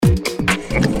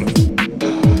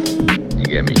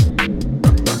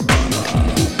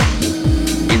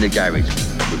Garage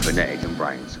with Phonetix and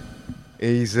BrainZ.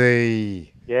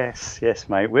 Easy. Yes,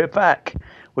 mate. We're back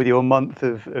with your month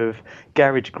of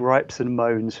garage gripes and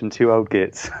moans from two old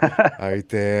gits. Oh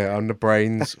dear, I'm the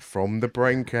BrainZ from the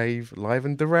Brain Cave, live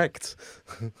and direct.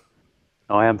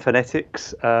 I am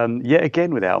Phonetix, yet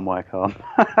again without my arm.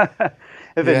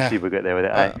 Eventually we'll get there with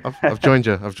it. I've joined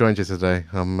you. I've joined you today.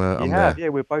 I'm there. Yeah.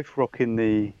 We're both rocking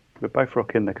the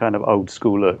kind of old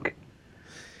school look.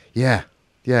 Yeah,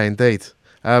 indeed.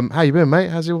 How you been, mate?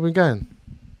 How's it all been going?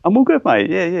 I'm all good, mate.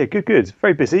 Yeah, good.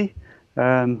 Very busy.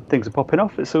 Things are popping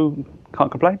off. It's all, can't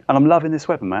complain. And I'm loving this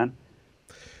weather, man.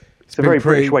 It's a very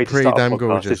British way to start a podcast,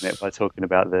 gorgeous. Isn't it? By talking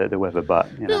about the weather, but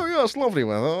you know. Yeah, it's lovely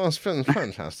weather. It's been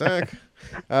fantastic.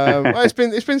 It's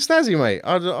been snazzy, mate.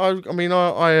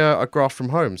 I graft from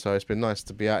home, so it's been nice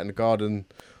to be out in the garden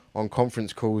on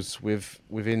conference calls with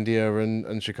India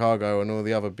and Chicago and all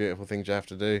the other beautiful things you have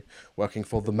to do, working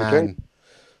for the man.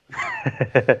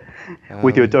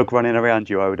 With your dog running around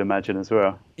you, I would imagine as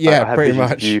well. Yeah, pretty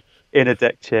much. You in a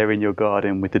deck chair in your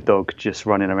garden with the dog just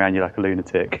running around you like a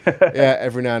lunatic. Yeah,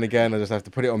 every now and again I just have to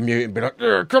put it on mute and be like,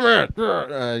 "Come here!"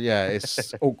 Yeah,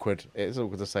 it's awkward. It's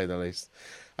awkward to say the least.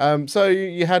 So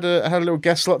you had a little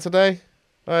guest slot today,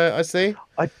 I see.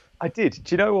 I did.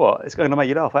 Do you know what? It's going to make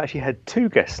you laugh. I actually had two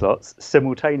guest slots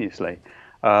simultaneously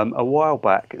a while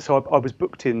back. So I was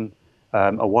booked in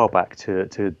a while back to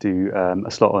do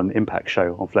a slot on Impact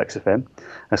Show on Flex FM.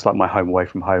 That's like my home away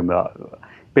from home.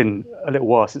 Been a little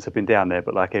while since I've been down there,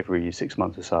 but like every 6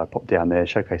 months or so I pop down there,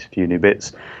 showcase a few new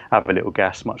bits, have a little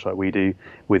gas, much like we do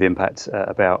with Impact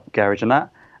about garage and that.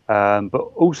 But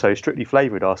also Strictly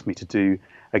Flavor had asked me to do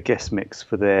a guest mix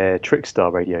for their Trickstar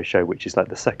radio show, which is like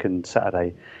the second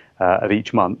Saturday of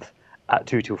each month at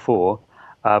 2 till 4.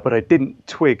 But I didn't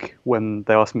twig when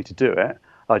they asked me to do it.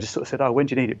 I just sort of said, "Oh, when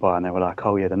do you need it by?" And they were like,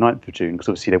 "Oh yeah, the 9th of June," because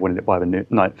obviously they wanted it by the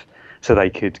 9th so they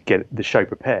could get the show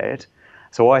prepared.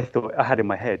 So I thought, I had in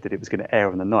my head that it was going to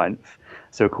air on the 9th.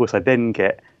 So of course I then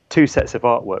get two sets of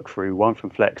artwork through, one from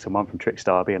Flex and one from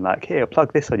Trickstar, being like, "Here,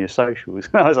 plug this on your socials."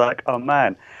 And I was like, "Oh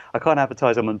man, I can't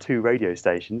advertise them on two radio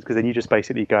stations because then you just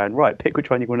basically going, right, pick which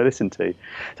one you want to listen to."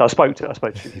 So I spoke to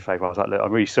Strictly Flavor. I was like, "Look,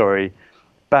 I'm really sorry.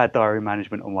 Bad diary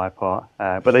management on my part."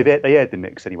 But they aired the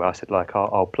mix anyway. I said, like,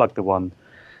 I'll plug the one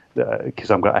because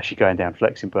I'm actually going down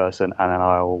Flex in person, and then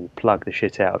I'll plug the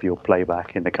shit out of your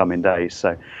playback in the coming days.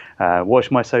 So watch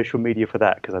my social media for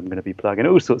that, because I'm going to be plugging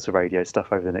all sorts of radio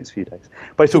stuff over the next few days.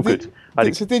 But it's all good.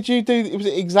 So did you do? Was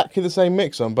it exactly the same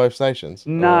mix on both stations?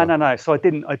 No. So I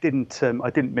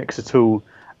didn't mix at all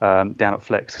down at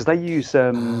Flex, because they use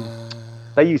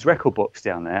Rekordbox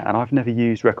down there, and I've never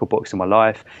used Rekordbox in my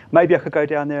life. Maybe I could go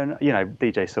down there, and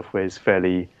DJ software is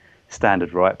fairly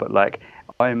standard, right? But like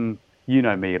I'm. You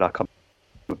know me, like I'm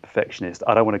a perfectionist.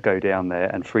 I don't want to go down there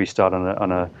and freestyle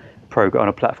on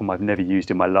a platform I've never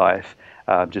used in my life,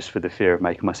 just for the fear of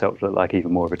making myself look like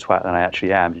even more of a twat than I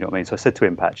actually am. You know what I mean? So I said to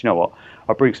Impact, you know what?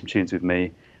 I'll bring some tunes with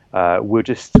me. We'll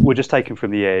just take them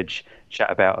from the edge, chat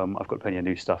about them. I've got plenty of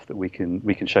new stuff that we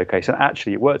can showcase. And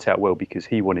actually, it worked out well because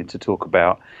he wanted to talk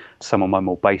about some of my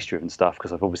more bass-driven stuff,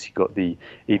 because I've obviously got the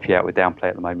EP out with Downplay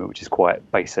at the moment, which is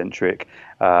quite bass-centric.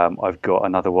 I've got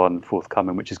another one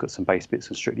forthcoming, which has got some bass bits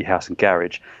and Strictly House and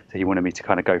Garage. So he wanted me to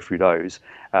kind of go through those.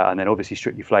 And then obviously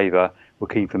Strictly Flavor were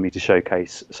keen for me to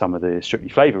showcase some of the Strictly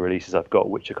Flavor releases I've got,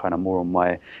 which are kind of more on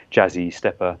my jazzy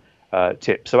stepper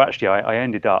tip. So actually, I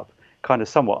ended up kind of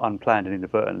somewhat unplanned and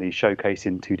inadvertently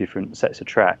showcasing two different sets of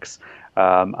tracks.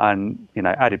 And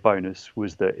added bonus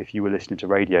was that if you were listening to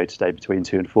radio today between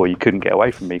 2 and 4, you couldn't get away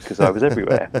from me because I was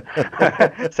everywhere.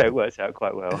 So it works out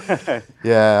quite well.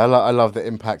 Yeah, I love that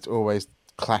Impact always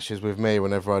clashes with me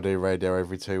whenever I do radio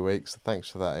every 2 weeks. Thanks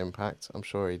for that, Impact. I'm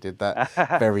sure he did that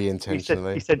very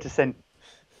intentionally. He said to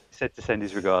send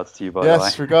his regards to you, by the way.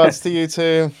 Yes, regards to you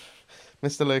too,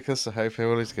 Mr. Lucas. I hope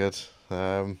all is good.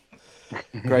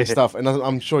 Great stuff. And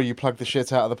I'm sure you plugged the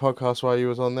shit out of the podcast while you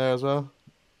was on there as well.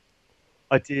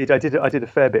 I did a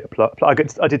fair bit of plug. I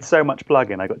did so much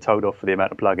plugging, I got told off for the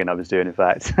amount of plugging I was doing, in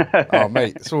fact. Oh,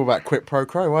 mate, it's all about quid pro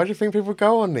quo. Why do you think people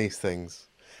go on these things?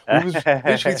 We was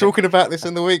literally talking about this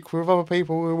in the week with other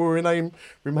people who will remain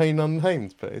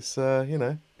unnamed, but it's,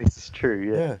 This is true,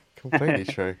 yeah. Yeah, completely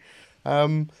true.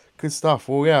 Good stuff.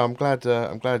 Well, yeah, I'm glad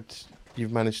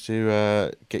you've managed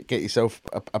to get yourself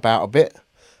about a bit.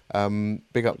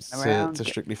 Big ups to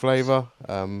Strictly Flavor.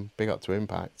 Big up to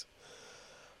Impact.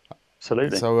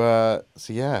 Absolutely. So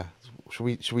yeah,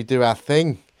 should we do our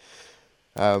thing?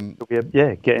 Get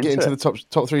into the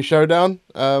top three showdown.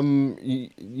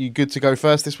 You good to go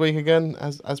first this week again,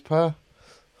 as per?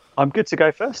 I'm good to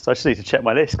go first. I just need to check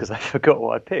my list because I forgot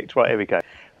what I picked. Right, here we go.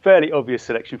 Fairly obvious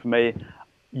selection for me.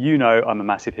 you know I'm a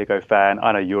massive Higo fan.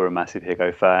 I know you're a massive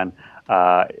Higo fan.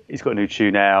 He's got a new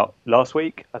tune out last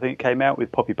week. I think it came out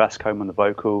with Poppy Bascombe on the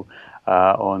vocal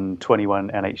on 21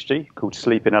 NHG called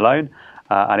Sleeping Alone.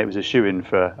 And it was a shoe-in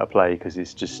for a play because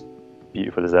it's just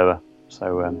beautiful as ever.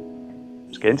 So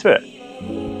let's get into it.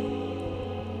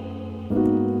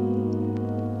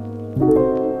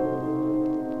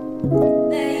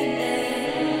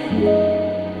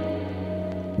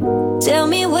 Tell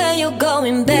me where you're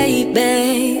going,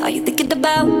 baby. Are you thinking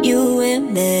about you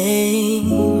and me?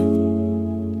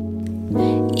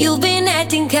 You've been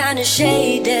acting kinda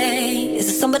shady. Is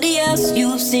there somebody else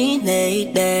you've seen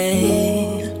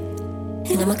lately?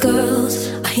 And all my girls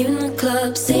are here in the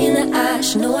club saying that I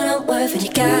should know what I'm worth. And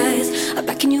you guys are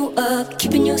backing you up,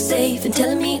 keeping you safe and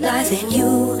telling me lies. And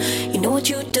you know what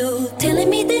you do, telling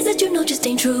me things that you know just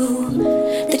ain't true.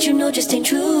 That you know just ain't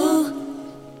true.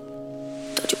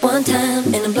 Told you one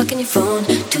time and I'm blocking your phone.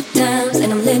 2 times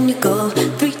and I'm letting you go.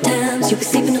 3 times you be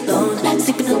sleeping alone, yeah,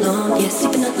 sleeping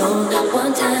alone.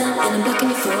 1 time and I'm blocking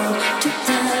your phone. 2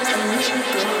 times and I'm letting you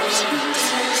go.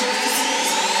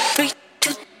 3,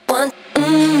 2, 1.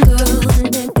 Girls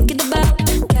and then thinking about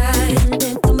guys and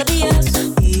then somebody else.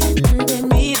 And then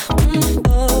me,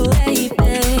 oh baby.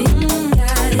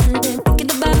 Guys and then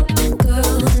thinking about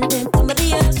girls and then somebody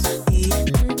else.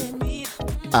 And then me.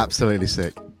 Absolutely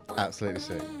sick. Absolutely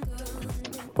sick.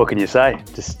 What can you say?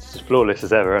 Just flawless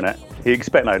as ever, isn't it? You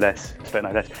expect no less. Do you know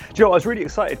what? I was really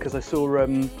excited because I saw,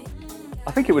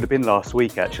 I think it would have been last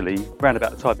week actually, around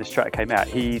about the time this track came out,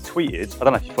 he tweeted, I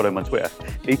don't know if you follow him on Twitter,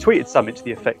 he tweeted something to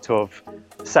the effect of,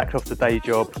 sacked off the day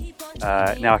job,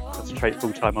 now I can concentrate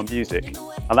full time on music.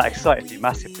 And that excited me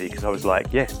massively because I was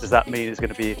like, yes, does that mean there's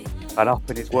going to be an up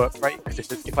in his work rate? Because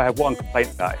if I had one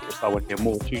complaint about it, just I want to hear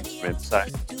more tunes from him. So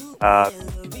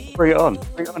bring it on,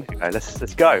 Hugo.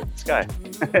 Let's go.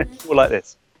 All like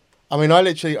this. I mean, I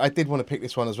did want to pick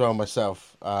this one as well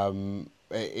myself.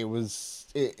 It was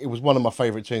one of my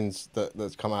favourite tunes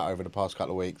that's come out over the past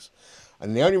couple of weeks.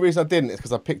 And the only reason I didn't is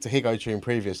because I picked a Higo tune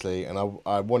previously, and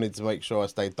I wanted to make sure I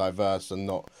stayed diverse and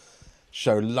not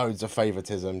show loads of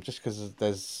favouritism, just because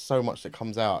there's so much that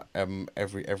comes out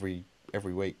every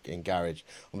week in Garage.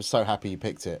 I'm so happy you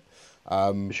picked it.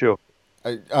 For sure.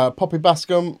 Poppy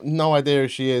Bascombe, no idea who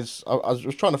she is. I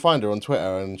was trying to find her on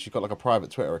Twitter, and she's got like a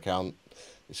private Twitter account.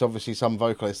 It's obviously some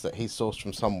vocalist that he's sourced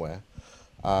from somewhere,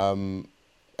 and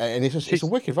it's a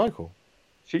wicked vocal.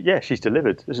 She's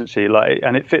delivered, isn't she? Like,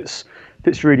 and it fits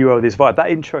really well with this vibe. That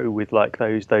intro with like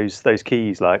those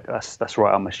keys, like that's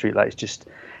right on my street. Like, it's just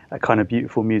a kind of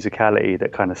beautiful musicality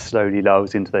that kind of slowly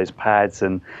lulls into those pads,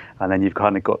 and then you've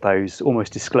kind of got those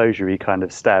almost disclosure-y kind of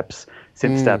synth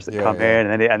stabs that come in,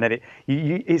 and then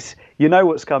you know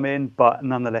what's coming, but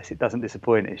nonetheless it doesn't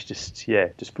disappoint. It's just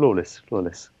flawless.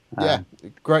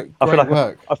 Great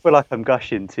work. I feel like I'm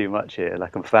gushing too much here,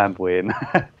 like I'm fanboying,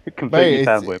 completely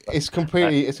fanboying. It's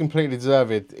completely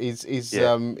deserved.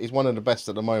 He's one of the best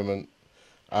at the moment.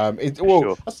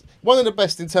 Sure. One of the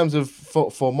best in terms of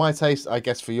for my taste, I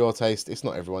guess for your taste. It's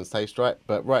not everyone's taste, right?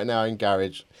 But right now in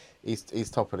Garage, he's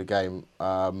top of the game.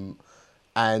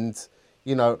 And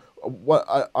you know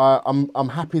what? I'm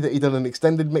happy that he done an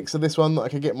extended mix of this one that I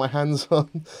could get my hands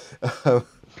on.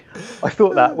 I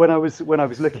thought that when I was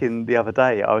looking the other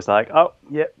day, I was like, oh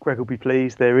yeah, Greg will be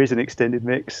pleased. There is an extended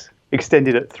mix,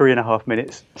 extended at 3.5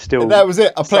 minutes. Still, that was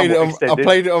it. I played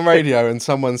it on radio, Yeah. and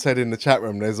someone said in the chat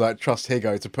room, "There's like trust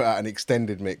Higo to put out an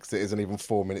extended mix that isn't even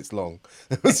 4 minutes long."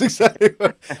 That's exactly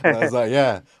what, and I was like,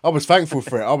 yeah, I was thankful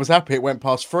for it. I was happy it went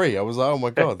past 3. I was like, oh my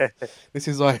god, this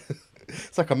is like.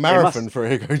 It's like a marathon for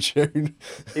a Higo tune.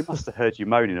 He must have heard you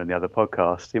moaning on the other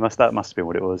podcast. That must have been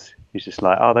what it was. He's just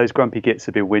like, oh, those grumpy gits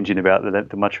have been whinging about the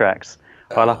length of my tracks.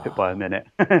 I'll up it by a minute.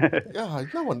 Yeah,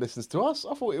 no one listens to us.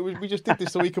 I thought we just did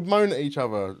this so we could moan at each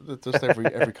other just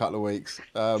every couple of weeks.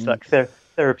 It's like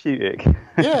therapeutic.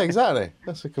 Yeah, exactly.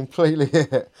 That's a completely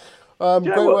it.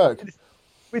 Great work.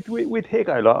 With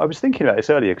Higo, like, I was thinking about this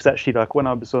earlier because actually, like when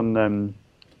I was on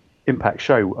Impact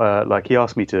show, like he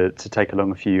asked me to take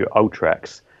along a few old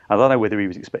tracks. I don't know whether he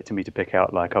was expecting me to pick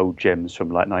out like old gems from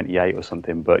like '98 or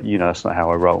something, but you know that's not how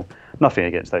I roll. Nothing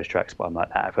against those tracks, but I'm like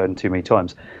that. I've heard them too many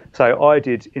times. So I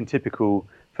did in typical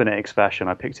Phonetix fashion.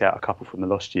 I picked out a couple from the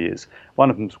lost years. One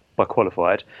of them's by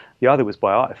Qualified, the other was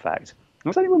by Artifact. It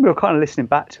was only when we were kind of listening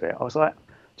back to it, I was like,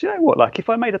 do you know what? Like if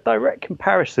I made a direct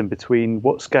comparison between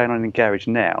what's going on in Garage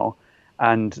now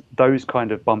and those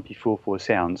kind of bumpy 4/4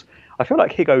 sounds, I feel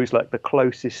like Higo's like the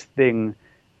closest thing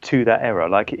to that era.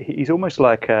 Like he's almost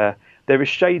like there there is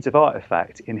shades of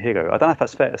Artifact in Higo. I don't know if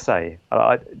that's fair to say. Do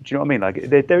you know what I mean? Like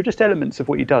there are just elements of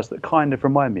what he does that kind of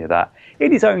remind me of that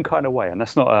in his own kind of way. And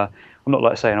that's not I'm not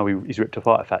like saying, oh, he's ripped off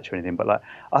Artifact or anything, but like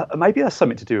maybe that's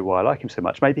something to do with why I like him so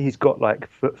much. Maybe he's got like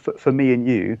for me and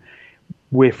you,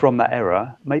 we're from that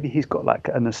era. Maybe he's got like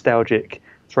a nostalgic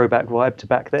throwback vibe to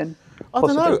back then. I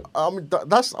don't know. I mean,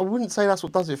 I wouldn't say that's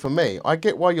what does it for me. I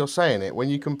get why you're saying it when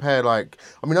you compare. Like,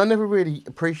 I mean, I never really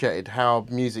appreciated how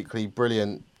musically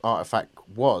brilliant Artifact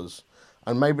was,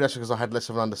 and maybe that's because I had less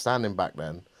of an understanding back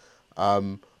then.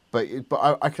 But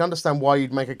I can understand why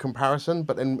you'd make a comparison.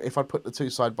 But then if I put the two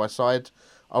side by side,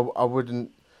 I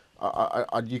wouldn't.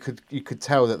 You could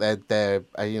tell that they're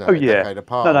a decade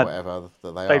apart or whatever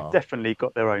that they are. They've definitely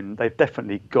got their own. They've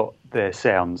definitely got their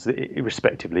sounds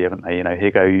respectively, haven't they? You know,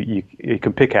 Higo, you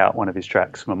can pick out one of his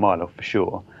tracks from a mile off for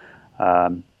sure.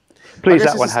 Please,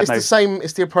 that one had no. It's the same.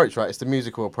 It's the approach, right? It's the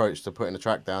musical approach to putting a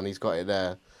track down. He's got it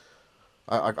there.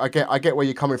 I get where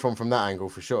you're coming from that angle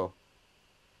for sure.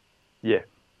 Yeah.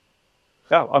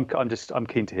 Oh, I'm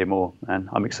keen to hear more, and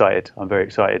I'm excited. I'm very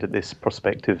excited at this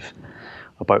prospect of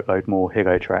a boatload more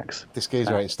Higo tracks. This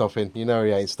geezer ain't stopping. You know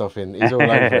he ain't stopping. He's all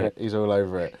over it. He's all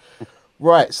over it.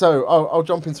 Right, so I'll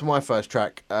jump into my first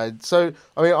track. So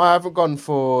I mean, I haven't gone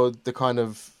for the kind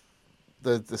of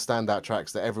the standout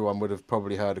tracks that everyone would have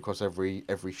probably heard across every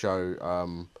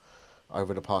show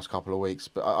over the past couple of weeks,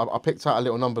 but I picked out a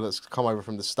little number that's come over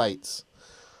from the States.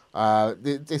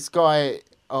 This guy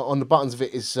on the buttons of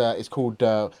it is called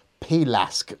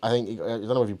P-Lask. I think I don't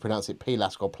know if you pronounce it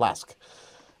P-Lask or Plask.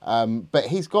 But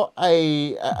he's got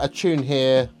a tune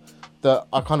here that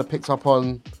I kind of picked up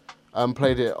on,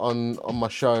 played it on my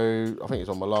show. I think it's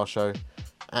on my last show,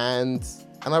 and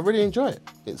I really enjoy it.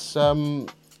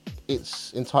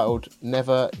 It's entitled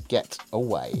 "Never Get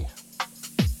Away."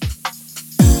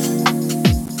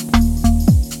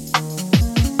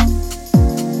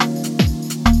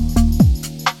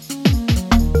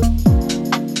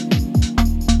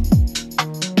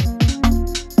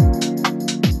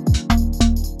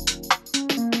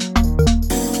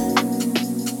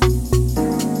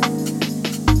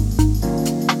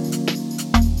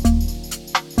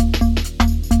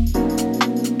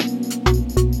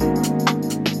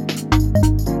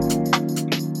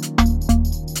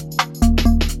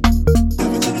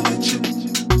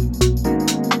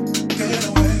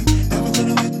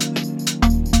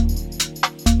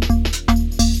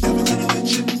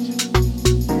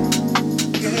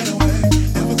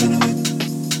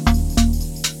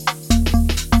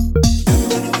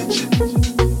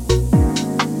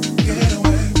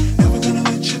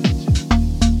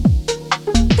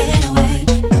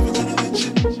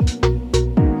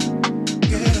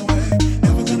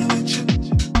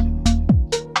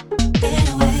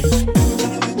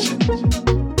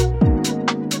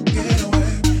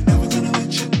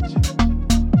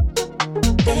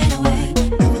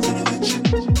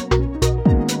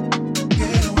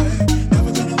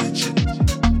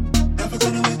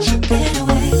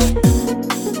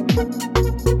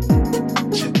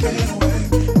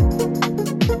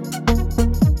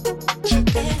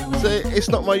 It's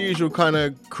not my usual kind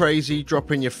of crazy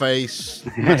drop in your face,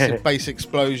 massive bass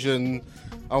explosion.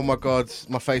 Oh my God,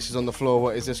 my face is on the floor.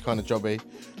 What is this kind of jobby?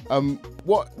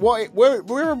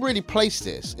 Where I really placed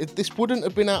this, this wouldn't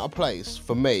have been out of place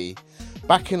for me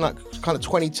back in like kind of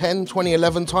 2010,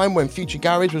 2011 time when Future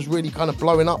Garage was really kind of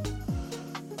blowing up.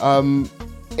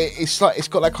 It's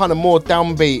got that kind of more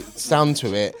downbeat sound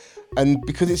to it, and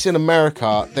because it's in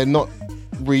America, they're not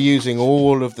reusing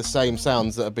all of the same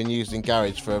sounds that have been used in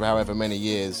garage for however many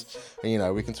years. And, you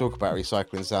know, we can talk about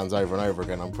recycling sounds over and over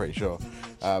again, I'm pretty sure,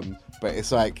 but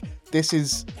it's like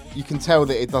you can tell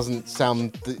that it doesn't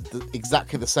sound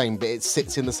exactly the same, but it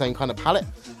sits in the same kind of palette,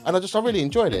 and I really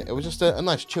enjoyed it. It was just a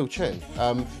nice chill tune.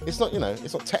 It's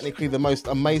not technically the most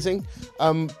amazing,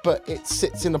 but it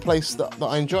sits in a place that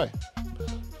I enjoy.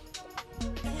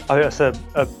 I think that's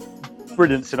a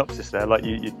brilliant synopsis there. Like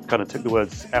you kind of took the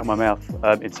words out of my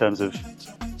mouth in terms of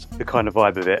the kind of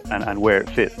vibe of it and where it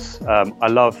fits. I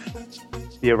love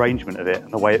the arrangement of it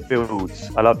and the way it builds.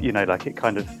 I love, like it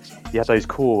kind of, you have those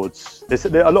chords.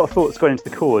 There are a lot of thoughts going into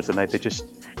the chords, and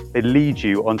they lead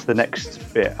you onto the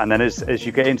next bit. And then as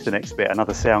you get into the next bit,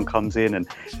 another sound comes in. And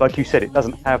like you said, it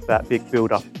doesn't have that big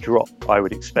build-up drop I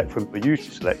would expect from the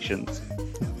usual selections.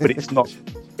 But it's not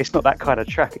that kind of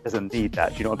track. It doesn't need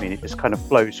that. Do you know what I mean? It just kind of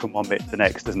flows from one bit to the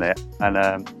next, doesn't it?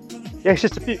 And Yeah, it's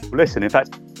just a beautiful listen. In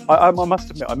fact, I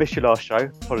must admit, I missed your last show.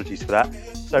 Apologies for that.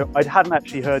 So I hadn't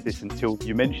actually heard this until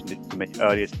you mentioned it to me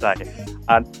earlier today.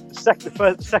 And the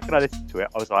second I listened to it,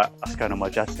 I was like, that's going on my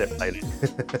jazz step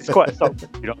playlist. It's quite a song,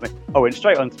 you know what I mean? I went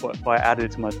straight on Spotify, added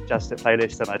it to my jazz step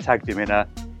playlist, and I tagged him in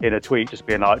a tweet, just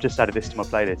being like, I just added this to my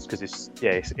playlist because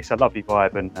it's a lovely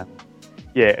vibe. And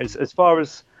as far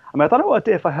as, I mean, I don't know what I'd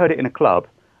do if I heard it in a club.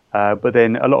 But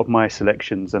then a lot of my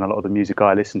selections and a lot of the music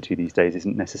I listen to these days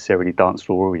isn't necessarily dance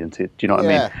floor oriented. Do you know what I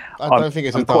mean? I don't think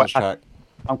it's a dance track.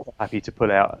 I'm quite happy to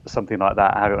pull out something like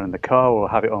that, have it on in the car, or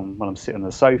have it on when I'm sitting on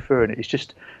the sofa, and it's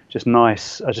just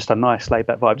nice, just a nice laid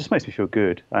back vibe. It just makes me feel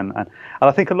good, and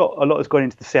I think a lot has gone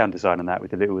into the sound design on that with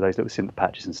those little synth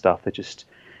patches and stuff. It's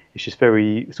just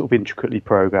very sort of intricately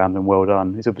programmed and well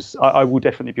done. I will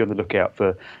definitely be on the lookout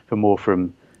for more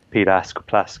from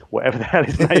Plask, whatever the hell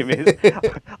his name is.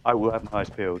 I will have my eyes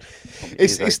peeled.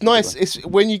 It's nice. It's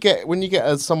when you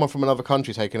get someone from another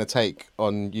country taking a take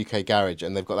on UK garage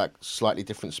and they've got that slightly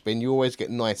different spin. You always get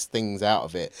nice things out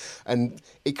of it, and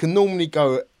it can normally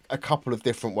go a couple of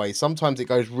different ways. Sometimes it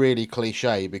goes really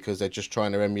cliche because they're just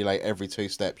trying to emulate every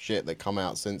two-step shit that come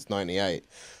out since '98,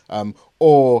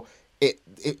 or it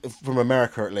from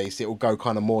America at least, it will go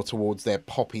kind of more towards their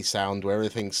poppy sound where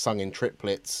everything's sung in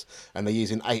triplets and they're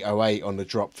using 808 on the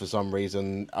drop for some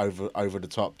reason over the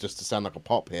top just to sound like a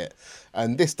pop hit.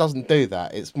 And this doesn't do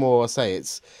that. It's more, I say,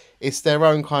 it's their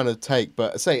own kind of take,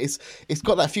 but I say it's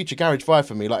got that future garage vibe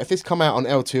for me. Like if this come out on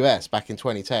L2S back in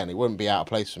 2010, it wouldn't be out of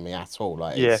place for me at all.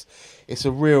 Like it's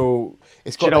a real.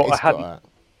 It's got.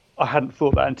 I hadn't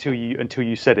thought that until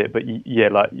you said it, but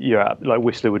like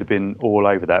Whistler would have been all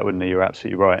over that, wouldn't he? You're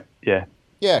absolutely right. Yeah.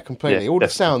 Yeah, completely. All definitely.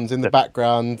 The sounds in the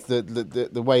background,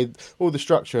 the way, all the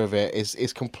structure of it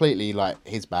is completely like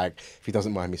his bag. If he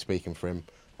doesn't mind me speaking for him,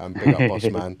 big up, boss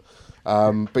man.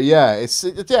 But yeah,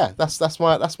 that's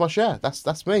my share.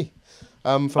 That's me.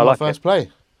 For my first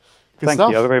play. Good Thank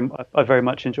stuff. you. I very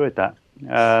much enjoyed that.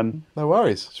 No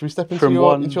worries. Should we step into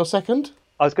your second?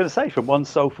 I was going to say, from one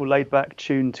soulful laid-back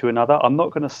tune to another. I'm not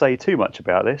going to say too much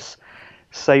about this.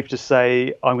 Safe to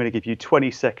say, I'm going to give you 20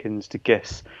 seconds to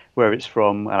guess where it's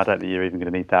from, and I don't think you're even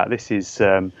going to need that. This is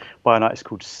by an artist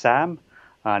called Sam,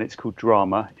 and it's called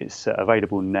Drama. It's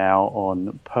available now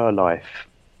on Per Life.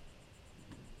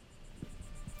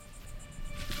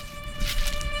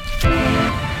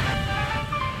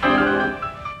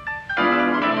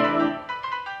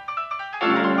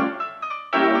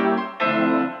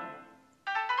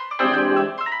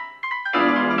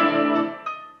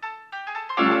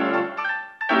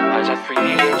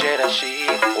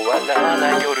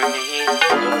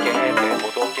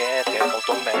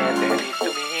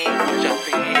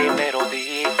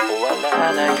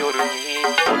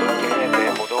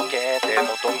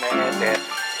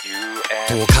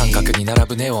等間隔に並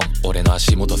ぶネオン、俺の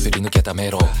足元すり抜けたメ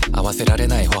ロ、合わせられ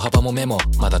ない歩幅もメモ、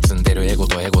まだ積んでるエゴ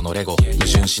とエゴのレゴ、矛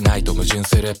盾しないと矛盾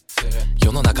する、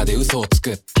世の中で嘘をつ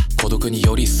く、孤独に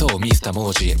寄り添うミスター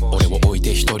文字、俺を置い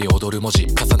て一人踊る文字、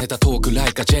重ねたトークラ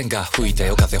イカジェンガ、吹いた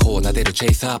よ風頬撫でるチ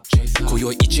ェイサー、今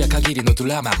宵一夜限りのド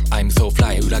ラマ、I'm so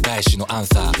fly 裏返しのアン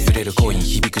サー、ずれるコイン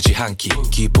響く自販機、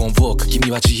Keep on walk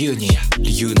君は自由に、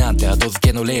理由なんて後付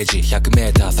けの0時、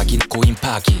100m 先のコイン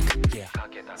パーキング。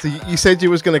So you said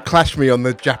you was going to clash me on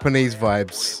the Japanese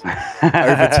vibes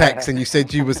over text, and you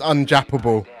said you was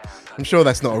unjappable. I'm sure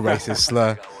that's not a racist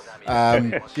slur.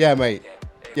 Yeah, mate.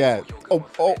 Yeah. Oh,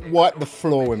 wipe the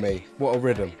floor with me. What a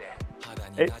rhythm.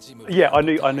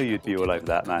 I knew you'd be all over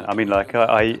that, man. I mean, like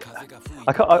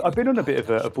I've been on a bit of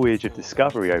a voyage of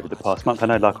discovery over the past month. I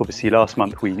know, like obviously last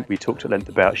month we talked at length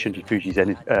about Shunji Fuji's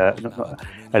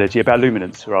elegy, about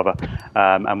luminance rather,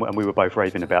 and we were both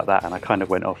raving about that. And I kind of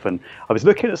went off and I was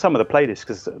looking at some of the playlists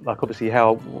because, like, obviously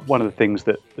how one of the things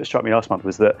that struck me last month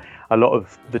was that a lot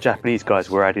of the Japanese guys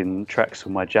were adding tracks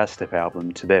from my Jazz Step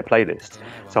album to their playlist.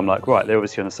 So I'm like, right, they're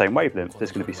obviously on the same wavelength.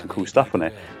 There's going to be some cool stuff on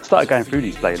there. I started going through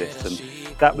these playlists and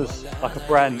that was like a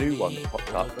brand new one that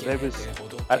popped up, but there was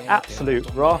an absolute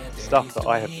raft of stuff that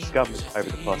I have discovered over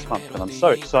the past month, and I'm so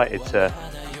excited to.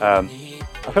 I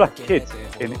feel like a kid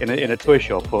in a toy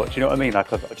shop, or do you know what I mean?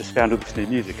 Like I just found all this new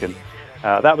music, and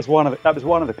that was one of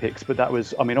the picks. But that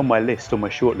was, I mean, on my list, on my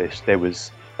short list, that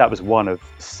was one of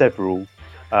several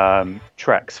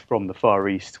tracks from the Far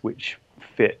East which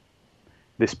fit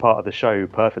this part of the show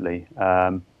perfectly.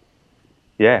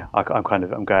 Yeah, I'm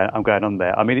going on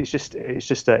there. I mean, it's a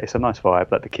nice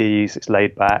vibe. Like the keys, it's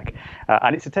laid back,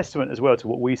 and it's a testament as well to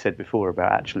what we said before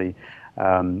about actually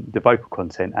the vocal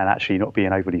content and actually not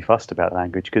being overly fussed about the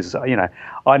language. Because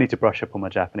I need to brush up on my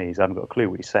Japanese. I haven't got a clue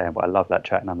what he's saying, but I love that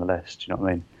track nonetheless. Do you know what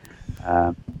I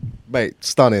mean? mate,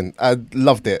 stunning. I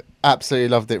loved it. Absolutely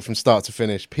loved it from start to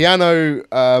finish. Piano,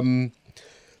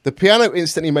 the piano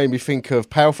instantly made me think of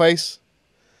Paleface.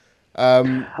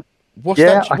 What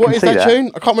is that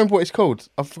tune? I can't remember what it's called.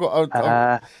 I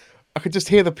forgot. I could just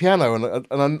hear the piano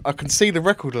and I can see the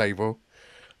record label.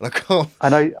 And I can't.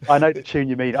 I know the tune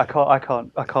you mean. I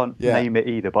can't name it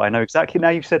either, but I know exactly. Now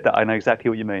you've said that, I know exactly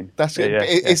what you mean. That's it.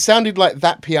 It sounded like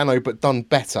that piano, but done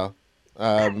better.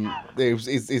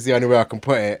 Is the only way I can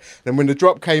put it. And when the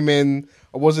drop came in,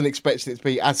 I wasn't expecting it to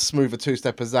be as smooth a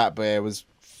two-step as that, but it was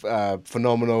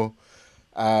phenomenal.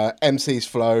 MC's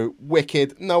flow,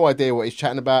 wicked. No idea what he's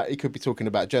chatting about. He could be talking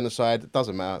about genocide. It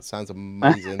doesn't matter. It sounds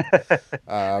amazing.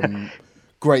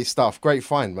 Great stuff. Great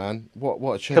find, man.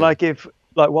 What a tune. Can I give,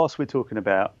 like, whilst we're talking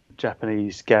about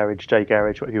Japanese garage,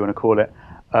 J-garage, whatever you want to call it,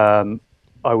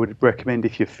 I would recommend,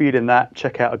 if you're feeling that,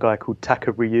 check out a guy called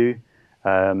Taka Ryu,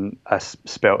 as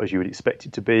spelt as you would expect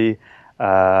it to be.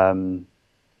 I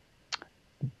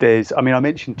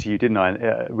mentioned to you, didn't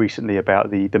I, recently about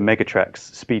the Megatrax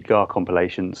Speed Gar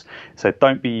compilations. So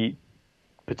don't be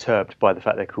perturbed by the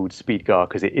fact they're called Speed Gar,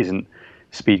 because it isn't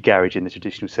speed garage in the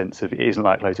traditional sense of, it isn't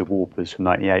like loads of warpers from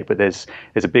 '98. But there's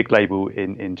a big label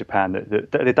in Japan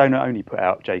that they don't only put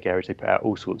out J garage, they put out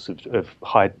all sorts of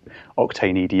high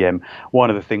octane EDM. One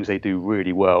of the things they do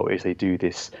really well is they do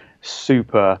this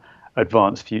super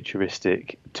advanced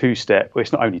futuristic two-step. Well,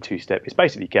 it's not only two-step, it's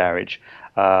basically garage,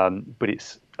 but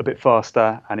it's a bit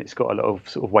faster, and it's got a lot of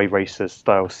sort of Wave Racer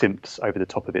style synths over the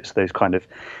top of it, so those kind of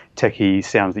techie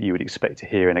sounds that you would expect to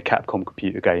hear in a Capcom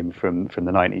computer game from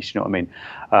the 90s, you know what I mean?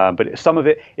 But some of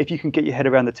it, if you can get your head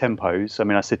around the tempos, I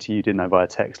mean, I said to you, didn't I, via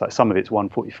text, like some of it's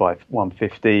 145,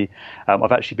 150.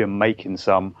 I've actually been making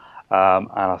some, and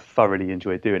I thoroughly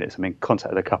enjoy doing it. So I'm in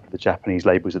contact with a couple of the Japanese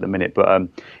labels at the minute. But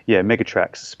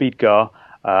Megatrax, Speed Gar.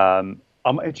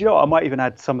 Do you know what? I might even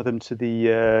add some of them to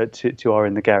the to our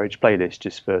In the Garage playlist,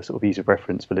 just for sort of ease of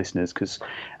reference for listeners, because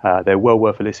they're well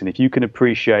worth a listen. If you can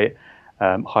appreciate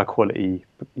high quality,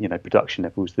 production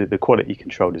levels, the quality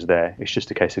control is there. It's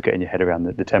just a case of getting your head around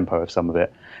the tempo of some of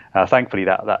it. Thankfully,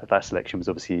 that selection was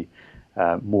obviously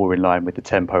more in line with the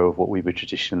tempo of what we would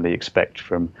traditionally expect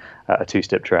from a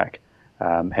two-step track.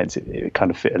 Hence, it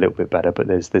kind of fit a little bit better. But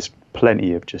there's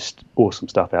plenty of just awesome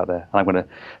stuff out there. I'm going to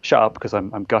shut up because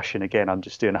I'm gushing again. I'm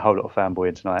just doing a whole lot of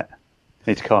fanboying tonight.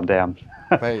 I need to calm down.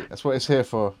 Mate, that's what it's here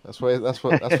for. That's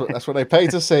what they pay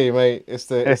to see, mate. It's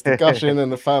the gushing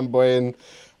and the fanboying.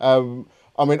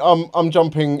 I'm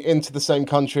jumping into the same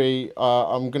country.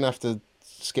 I'm going to have to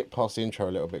skip past the intro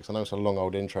a little bit because I know it's a long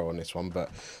old intro on this one, but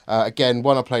again,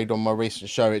 one I played on my recent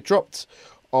show. It dropped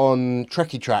on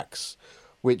Trekkie Tracks,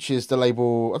 which is the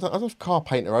label. I don't know if Car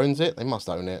Painter owns it. They must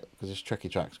own it because it's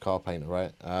Trekkie Tracks, Car Painter,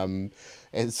 right?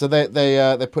 So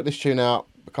they put this tune out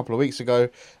a couple of weeks ago,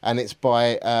 and it's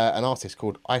by an artist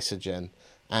called Isogen,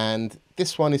 and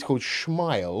this one is called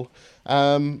Schmile.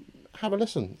 Have a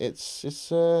listen.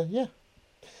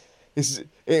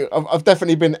 I've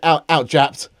definitely been out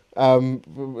japped.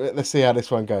 Let's see how this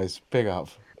one goes. Big up.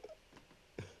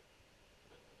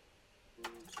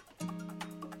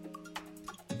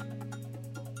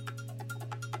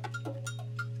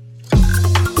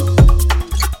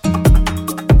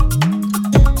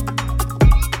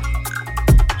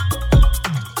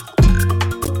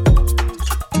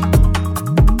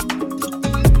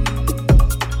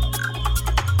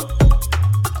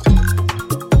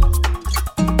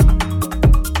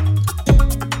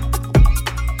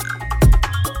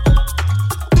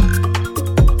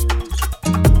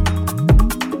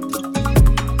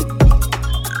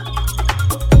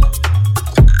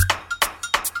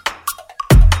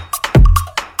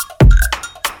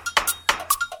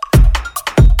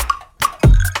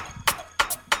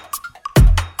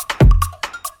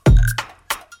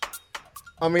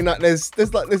 I mean, like, there's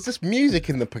just music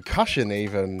in the percussion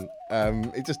even.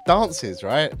 It just dances,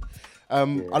 right? I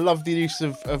love the use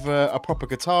of a proper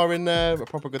guitar in there, a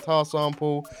proper guitar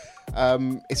sample.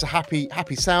 It's a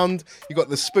happy sound. You got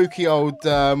the spooky old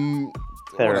theremin.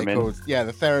 What are they called? Yeah,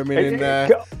 the theremin in there.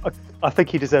 I think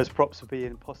he deserves props for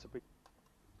being possibly.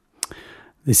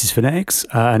 This is Phonetix,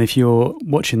 and if you're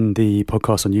watching the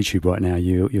podcast on YouTube right now,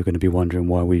 you're going to be wondering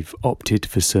why we've opted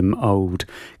for some old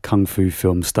kung fu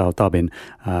film style dubbing.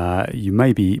 You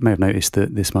may have noticed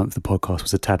that this month the podcast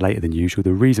was a tad later than usual.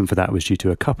 The reason for that was due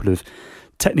to a couple of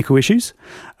technical issues.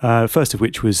 First of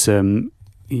which was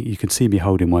you can see me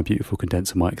holding my beautiful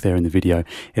condenser mic there in the video.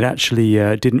 It actually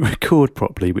didn't record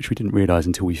properly, which we didn't realise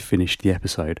until we finished the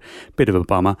episode. Bit of a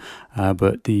bummer,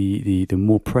 but the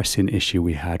more pressing issue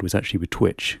we had was actually with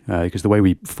Twitch, because the way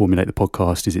we formulate the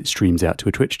podcast is it streams out to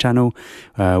a Twitch channel,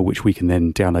 which we can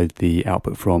then download the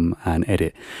output from and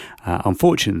edit.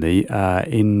 Unfortunately,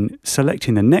 in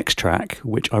selecting the next track,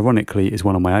 which ironically is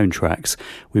one of my own tracks,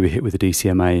 we were hit with a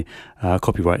DCMA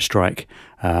copyright strike,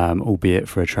 albeit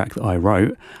for a track that I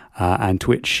wrote, and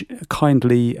Twitch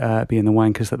kindly, being the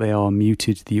wankers that they are,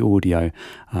 muted the audio.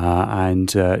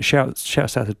 And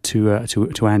shouts out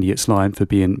to Andy at Slime for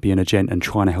being a gent and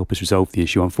trying to help us resolve the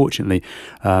issue. Unfortunately,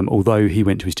 although he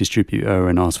went to his distributor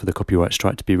and asked for the copyright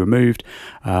strike to be removed,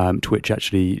 Twitch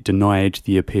actually denied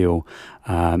the appeal.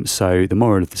 So the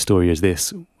moral of the story is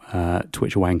this: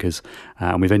 Twitch are wankers,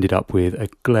 and we've ended up with a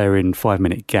glaring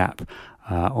 5-minute gap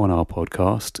on our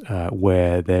podcast,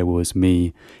 where there was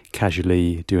me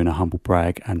casually doing a humble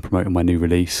brag and promoting my new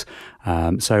release.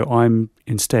 So I'm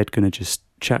instead going to just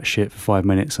chat shit for 5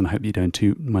 minutes, and I hope you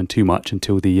don't mind too much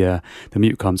until the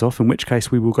mute comes off, in which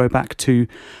case we will go back to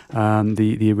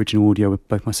the original audio with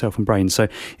both myself and BrainZ. So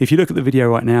if you look at the video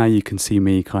right now, you can see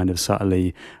me kind of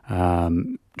subtly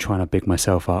trying to big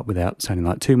myself up without sounding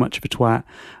like too much of a twat.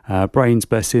 BrainZ,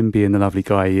 bless him, being the lovely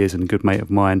guy he is and a good mate of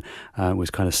mine,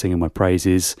 was kind of singing my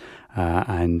praises.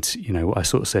 And, you know, I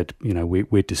sort of said, you know,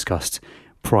 we'd discussed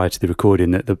prior to the recording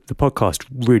that the podcast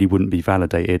really wouldn't be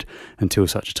validated until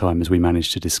such a time as we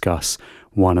managed to discuss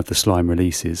one of the Slime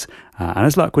releases. And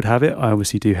as luck would have it, I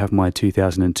obviously do have my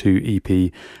 2002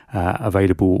 EP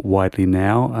available widely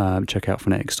now. Check out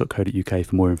phonetix.co.uk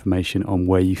for more information on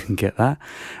where you can get that.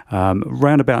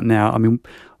 Round about now, I mean,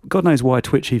 God knows why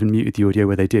Twitch even muted the audio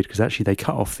where they did, because actually they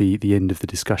cut off the end of the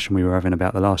discussion we were having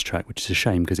about the last track, which is a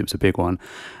shame because it was a big one.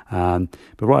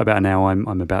 But right about now,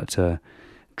 I'm about to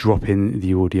drop in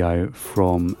the audio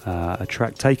from a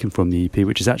track taken from the EP,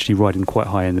 which is actually riding quite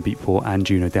high in the Beatport and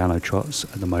Juno download charts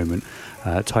at the moment,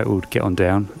 titled Get On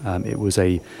Down. It was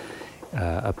a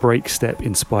break step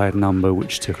inspired number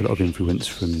which took a lot of influence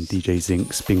from DJ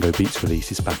Zink's Bingo Beats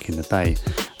releases back in the day,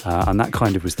 and that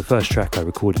kind of was the first track I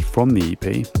recorded from the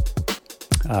EP.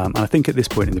 And I think at this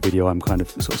point in the video I'm kind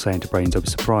of sort of saying to BrainZ I was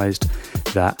surprised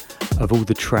that of all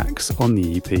the tracks on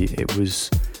the EP it was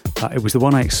the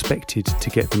one I expected to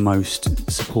get the most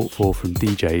support for from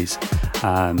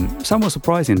DJs. Somewhat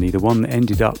surprisingly, the one that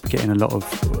ended up getting a lot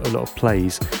of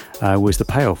plays was The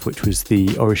Payoff, which was the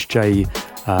Orish J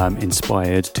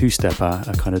inspired two-stepper,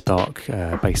 a kind of dark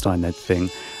bassline led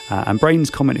thing. And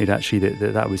BrainZ commented actually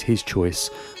that was his choice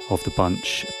of the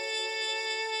bunch.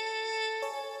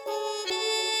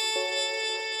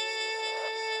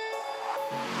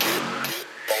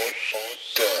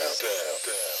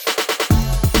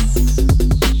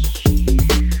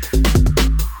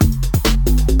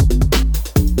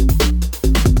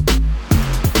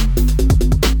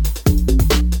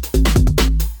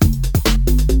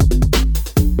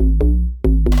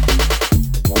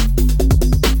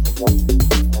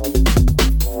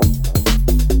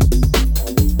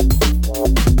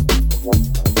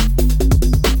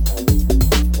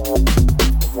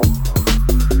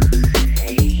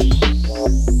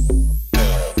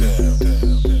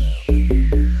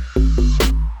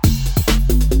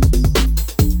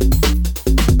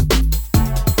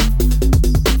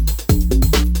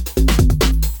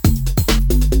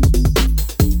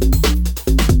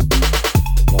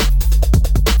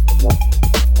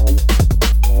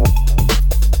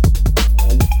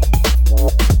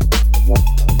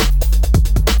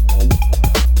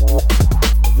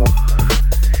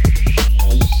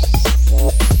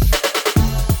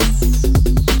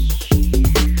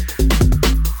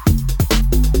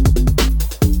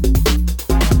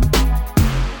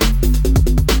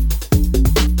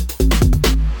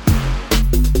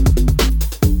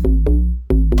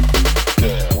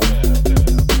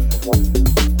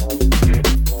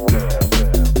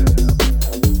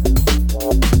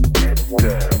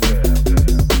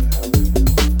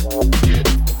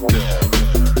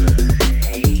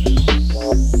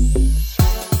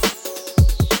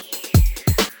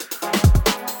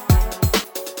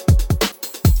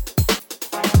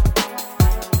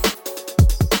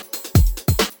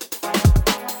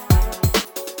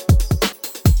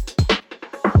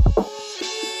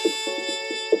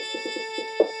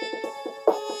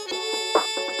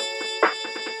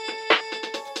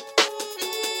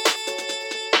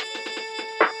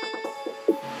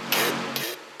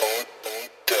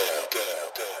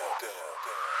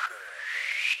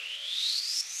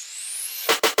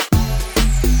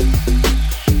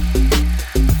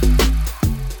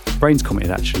 BrainZ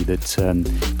commented actually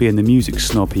that being the music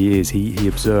snob he is, he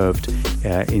observed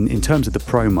in terms of the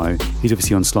promo, he's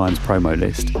obviously on Slime's promo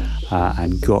list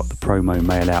and got the promo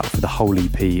mail out for the whole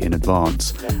EP in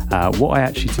advance. What I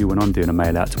actually do when I'm doing a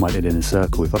mail out to my little inner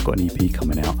circle, if I've got an EP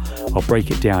coming out, I'll break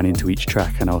it down into each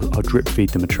track and I'll drip feed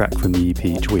them a track from the EP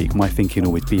each week. My thinking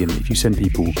always being that if you send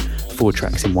people 4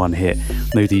 tracks in one hit,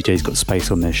 no DJ's got space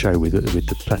on their show with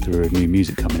the plethora of new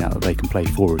music coming out that they can play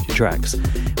 4 of your tracks,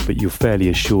 but you're fairly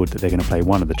assured that they're going to play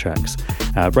one of the tracks.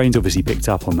 BrainZ obviously picked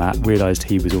up on that, realised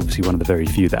he was obviously one of the very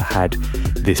few that had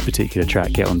this particular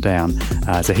track, Get On Down,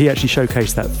 so he actually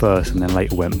showcased that first and then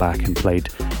later went back and played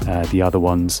the other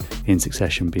ones in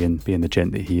succession, being the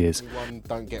gent that he is. One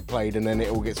don't get played and then it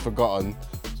all gets forgotten.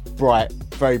 Bright,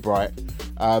 very bright.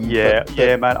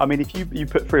 Yeah, man. I mean, if you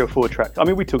put 3 or 4 tracks, I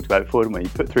mean, we talked about it before, didn't we? You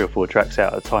put 3 or 4 tracks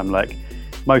out at a time. Like,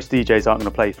 most DJs aren't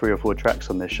going to play 3 or 4 tracks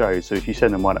on their show, so if you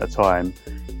send them one at a time,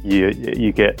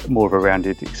 you get more of a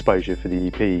rounded exposure for the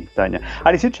EP, don't you?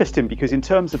 And it's interesting because in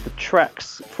terms of the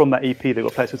tracks from that EP that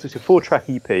got played, so it's a 4-track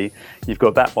EP. You've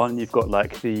got that one. You've got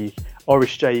like the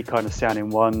Oris J kind of sounding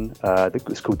one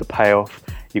that's called The Payoff.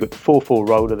 You've got the 4/4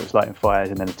 roller that's Lighting Fires,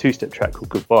 and then a 2-step track called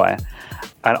Goodbye.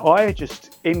 And I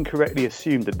just incorrectly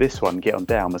assumed that this one, Get On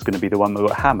Down, was going to be the one that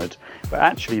got hammered. But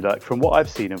actually, like, from what I've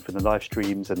seen and from the live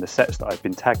streams and the sets that I've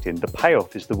been tagged in, The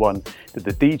Payoff is the one that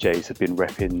the DJs have been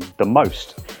repping the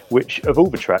most, which of all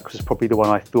the tracks was probably the one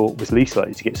I thought was least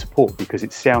likely to get support because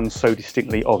it sounds so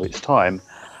distinctly of its time.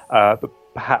 But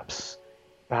perhaps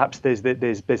there's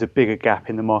a bigger gap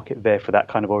in the market there for that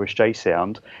kind of Oris J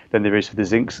sound than there is for the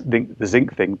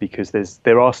Zinc thing, because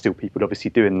there are still people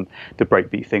obviously doing the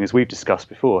breakbeat thing, as we've discussed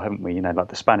before, haven't we? You know, like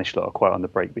the Spanish lot are quite on the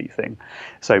breakbeat thing,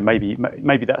 so maybe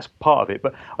that's part of it.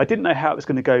 But I didn't know how it was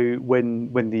going to go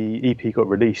when the EP got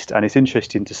released, and it's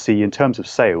interesting to see in terms of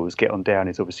sales. Get On Down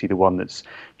is obviously the one that's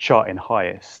charting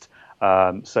highest.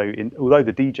 Although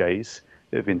the DJs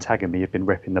that have been tagging me have been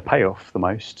repping The Payoff the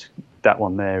most, that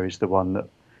one there is the one that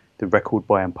the record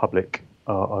buying public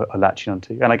are latching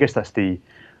onto, and I guess that's the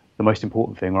most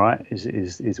important thing, right?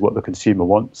 Is what the consumer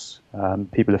wants.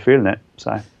 People are feeling it,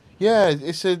 so yeah,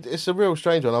 it's a real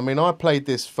strange one. I mean, I played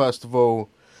this first of all.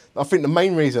 I think the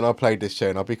main reason I played this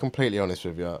tune, I'll be completely honest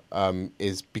with you,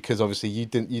 is because obviously you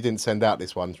didn't send out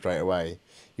this one straight away.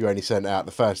 You only sent out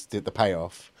the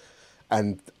Payoff,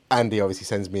 and Andy obviously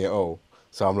sends me it all.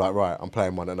 So I'm like, right, I'm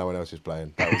playing one that no one else is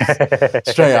playing. That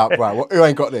was straight up, right, who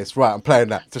ain't got this? Right, I'm playing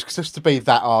that. Just to be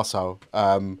that arsehole,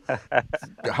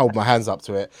 hold my hands up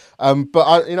to it. But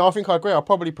I think I agree. I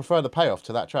probably prefer The Payoff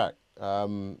to that track.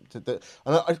 And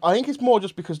I think it's more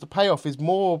just because The Payoff is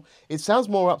more, it sounds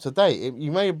more up to date.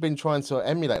 You may have been trying to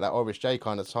emulate that Oris J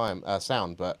kind of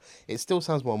sound, but it still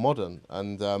sounds more modern.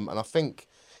 And I think,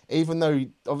 even though,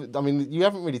 I mean, you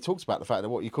haven't really talked about the fact that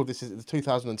what you call this is the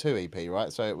 2002 EP,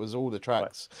 right? So it was all the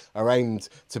tracks are aimed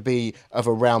to be of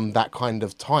around that kind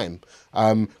of time.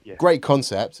 Great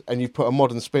concept, and you've put a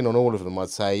modern spin on all of them, I'd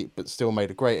say, but still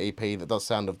made a great EP that does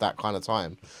sound of that kind of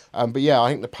time. But yeah,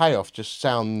 I think The Payoff just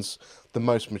sounds the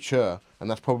most mature,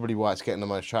 and that's probably why it's getting the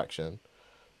most traction.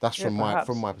 That's from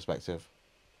my perspective.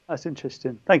 That's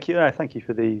interesting. Thank you. Thank you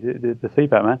for the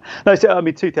feedback, man. No, I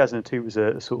mean, 2002 was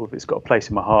a sort of, it's got a place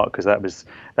in my heart because that was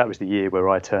the year where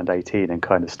I turned 18 and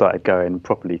kind of started going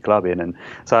properly clubbing, and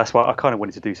so that's why I kind of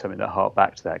wanted to do something that harked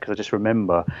back to that, because I just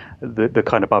remember the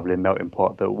kind of bubbling melting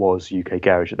pot that was UK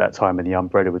garage at that time, and the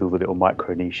umbrella with all the little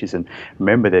micro niches, and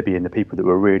remember there being the people that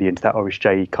were really into that Oris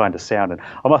J kind of sound, and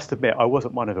I must admit I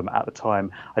wasn't one of them at the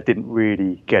time. I didn't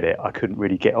really get it. I couldn't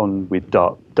really get on with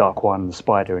Dark One,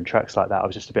 Spider, and tracks like that. I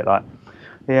was just a bit like,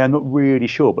 yeah, I'm not really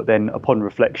sure. But then upon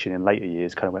reflection in later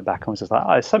years, kind of went back and was just like,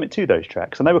 there's something to those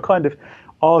tracks. And they were kind of,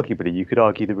 arguably, you could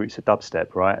argue the roots of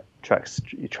dubstep, right? Tracks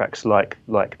like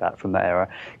that from that era.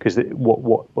 Because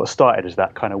what started as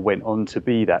that kind of went on to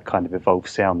be that kind of evolved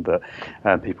sound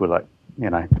that people like,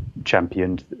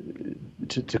 championed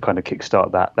to kind of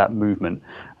kickstart that movement.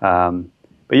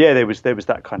 But yeah, there was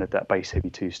that kind of that bass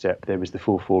heavy 2-step. There was the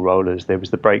 4/4 rollers. There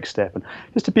was the break step, and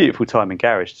just a beautiful time in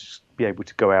garage to just be able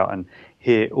to go out and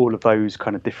hear all of those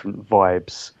kind of different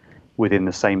vibes within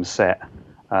the same set.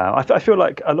 I feel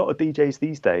like a lot of DJs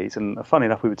these days, and funny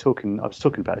enough, I was talking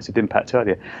about this with Impact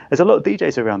earlier. There's a lot of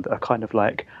DJs around that are kind of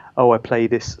like, I play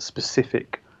this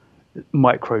specific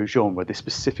micro genre, this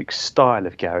specific style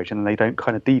of garage, and they don't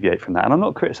kind of deviate from that. And I'm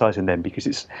not criticizing them, because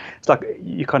it's like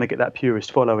you kind of get that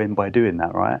purist following by doing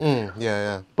that, right?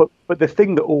 Yeah. But the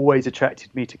thing that always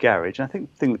attracted me to garage, and I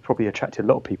think the thing that probably attracted a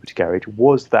lot of people to garage,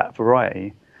 was that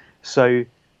variety. So,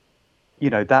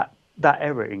 that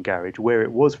era in garage where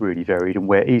it was really varied and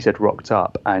where EZ rocked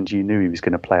up and you knew he was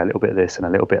going to play a little bit of this and a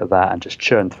little bit of that and just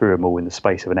churn through them all in the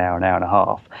space of an hour and a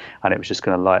half, and it was just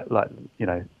going to light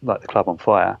the club on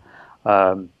fire.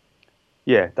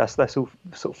 That's all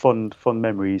sort of fond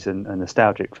memories and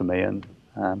nostalgic for me. And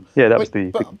that was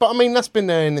the. But I mean, that's been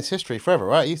there in this history forever,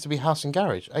 right? It used to be house and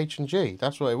garage, H&G.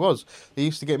 That's what it was. They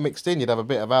used to get mixed in. You'd have a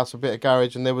bit of house, a bit of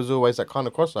garage, and there was always that kind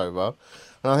of crossover.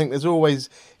 And I think it's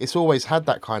always had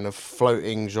that kind of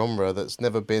floating genre that's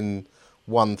never been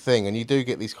one thing. And you do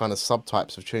get these kind of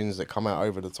subtypes of tunes that come out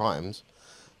over the times.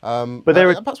 But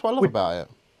that's what I love about it.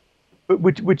 But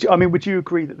would you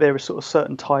agree that there are sort of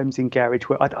certain times in garage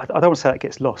where I don't want to say that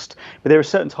gets lost, but there are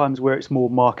certain times where it's more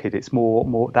marked, it's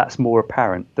more that's more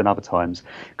apparent than other times?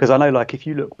 Because I know, like, if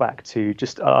you look back to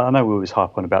I know we always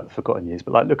harp on about the forgotten years,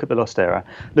 but like look at the lost era,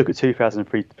 look at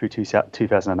 2003 through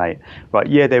 2008, right?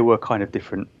 Yeah, there were kind of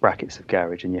different brackets of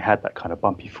garage, and you had that kind of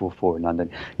bumpy 4/4 in London.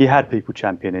 You had people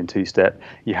championing two-step.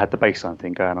 You had the baseline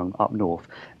thing going on up north.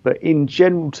 But in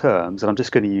general terms, and I'm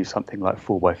just going to use something like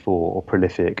 4x4 or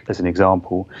Prolific as an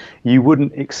example, you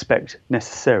wouldn't expect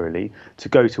necessarily to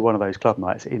go to one of those club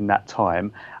nights in that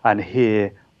time and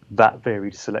hear that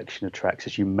varied selection of tracks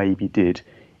as you maybe did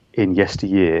in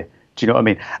yesteryear. Do you know what I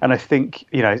mean? And I think,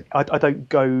 I don't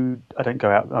go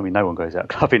out. I mean, no one goes out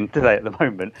clubbing today at the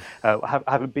moment. I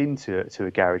haven't been to a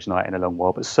garage night in a long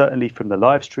while, but certainly from the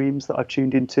live streams that I've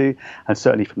tuned into, and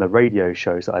certainly from the radio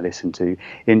shows that I listen to,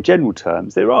 in general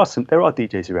terms, there are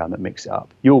DJs around that mix it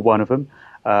up. You're one of them.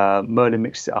 Merlin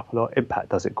mixes it up a lot. Impact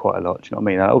does it quite a lot. Do you know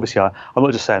what I mean? Obviously, I'm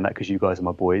not just saying that because you guys are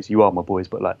my boys. You are my boys,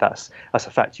 but like that's a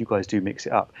fact. You guys do mix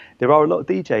it up. There are a lot of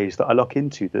DJs that I lock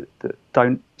into that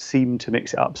don't seem to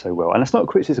mix it up so well, and that's not a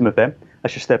criticism of them.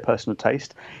 That's just their personal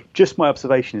taste. Just my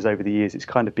observation is over the years, it's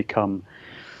kind of become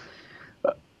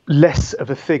less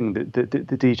of a thing that the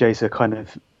DJs are kind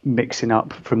of mixing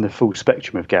up from the full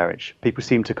spectrum of garage. People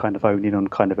seem to kind of own in on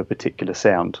kind of a particular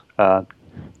sound.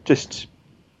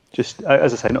 Just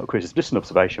as I say, not a criticism, just an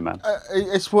observation, man.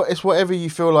 It's whatever you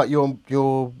feel like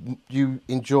you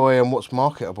enjoy and what's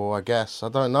marketable, I guess. I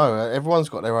don't know. Everyone's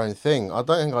got their own thing. I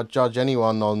don't think I'd judge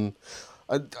anyone on.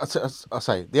 I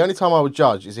say the only time I would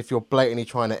judge is if you're blatantly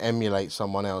trying to emulate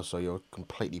someone else or you're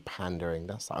completely pandering.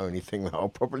 That's the only thing that I'll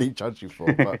probably judge you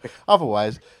for. But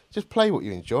otherwise, just play what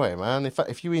you enjoy, man.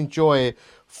 If you enjoy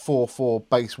 4/4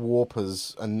 bass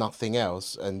warpers and nothing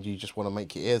else, and you just want to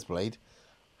make your ears bleed,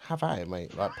 have at it,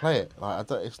 mate. Like, play it. Like,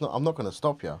 I'm not going to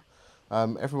stop you.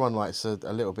 Everyone likes a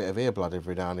little bit of ear blood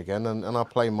every now and again, and I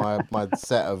play my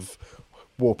set of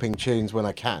warping tunes when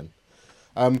I can.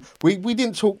 We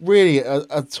didn't talk really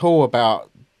at all about.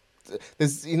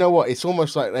 There's, you know what? It's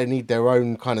almost like they need their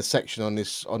own kind of section on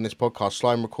this podcast,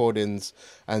 Slime Recordings,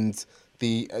 and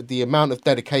the amount of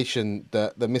dedication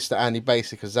that Mr. Andy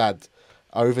Basic has had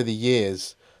over the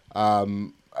years.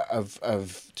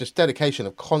 Of just dedication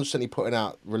of constantly putting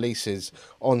out releases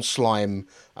on Slime.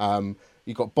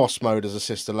 You've got Boss Mode as a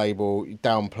sister label.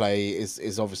 Downplay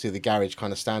is obviously the garage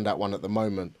kind of standout one at the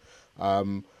moment.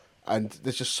 And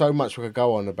there's just so much we could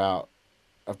go on about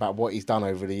what he's done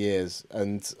over the years.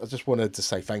 And I just wanted to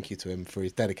say thank you to him for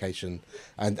his dedication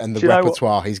and the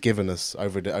repertoire he's given us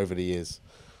over the years.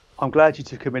 I'm glad you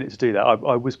took a minute to do that.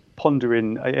 I was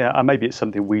pondering, maybe it's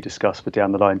something we discuss for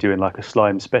down the line, doing like a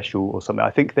Slime special or something. I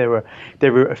think there are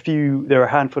a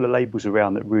handful of labels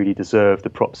around that really deserve the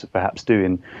props of perhaps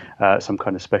doing some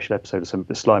kind of special episode or something.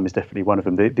 But Slime is definitely one of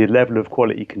them. The level of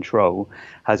quality control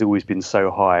has always been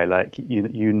so high. Like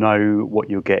you know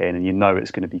what you're getting, and you know it's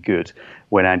going to be good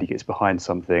when Andy gets behind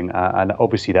something. And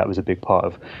obviously that was a big part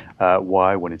of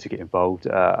why I wanted to get involved.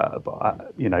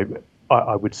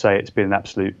 I would say it's been an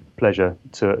absolute pleasure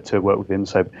to work with him.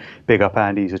 So big up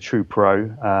Andy, he's a true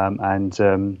pro. I'm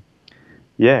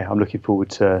looking forward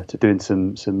to doing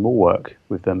some more work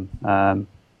with them.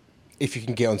 If you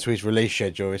can get onto his release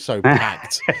schedule, it's so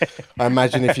packed. I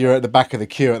imagine if you're at the back of the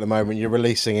queue at the moment, you're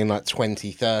releasing in like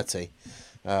 2030.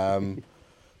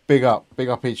 Big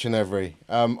up each and every.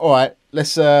 All right,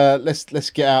 let's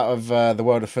get out of the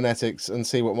world of Phonetix and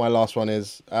see what my last one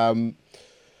is.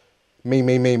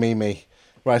 Me.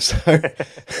 Right, so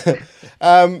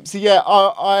I'm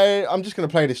just gonna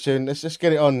play this tune. Let's just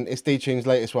get it on. It's D-Tune's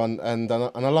latest one, and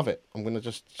I love it. I'm gonna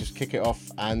just kick it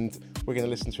off, and we're gonna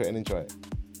listen to it and enjoy it.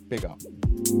 Big up.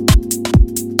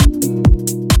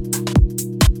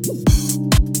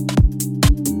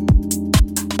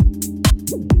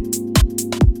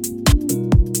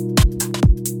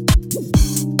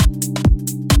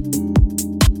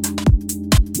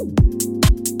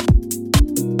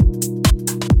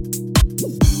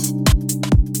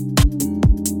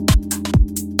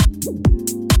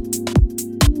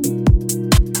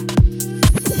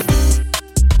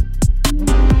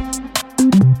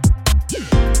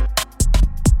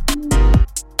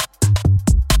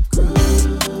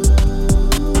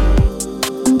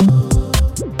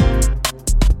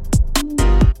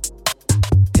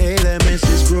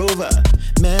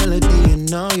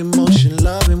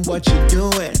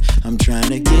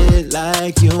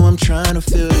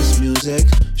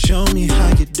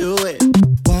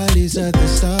 She's at the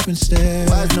stop and stare.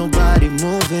 Why's nobody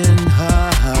moving? Ha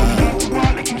ha.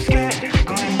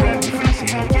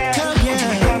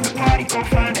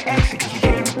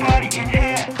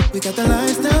 We got the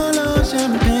lights down low,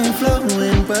 champagne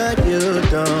flowing, but you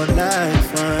don't like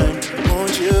fun.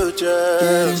 Won't you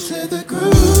just get into the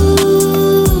groove?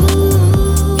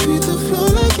 Treat the floor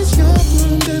like it's your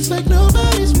room. Dance like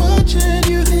nobody's watching.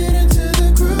 You hit into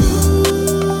the groove.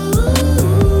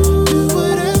 Do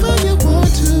whatever you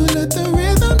want to. Let the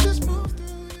rhythm just move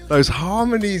through you. Those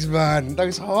harmonies, man.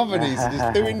 Those harmonies are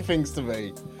just doing things to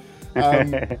me.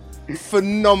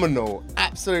 Phenomenal,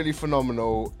 absolutely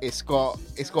phenomenal. It's got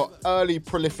early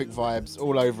Prolific vibes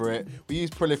all over it. We use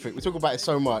Prolific, we talk about it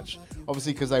so much,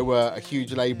 obviously because they were a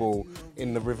huge label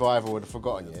in the revival of the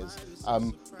Forgotten Years.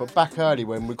 But back early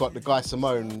when we got the Guy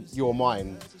Simone, You're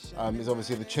Mine, is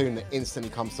obviously the tune that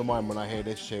instantly comes to mind when I hear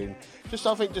this tune.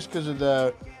 I think just because of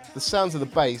the sounds of the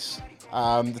bass,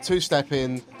 the two-step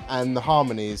in and the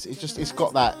harmonies, it's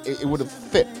got that. It would have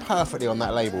fit perfectly on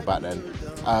that label back then.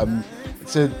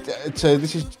 So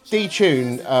this is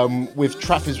D-Tune with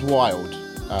Travis Wild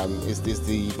is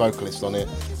the vocalist on it,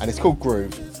 and it's called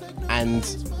Groove. And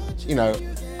you know,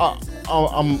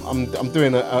 I'm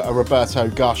doing a Roberto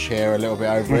gush here a little bit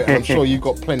over it. And I'm sure you've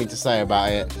got plenty to say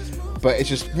about it, but it's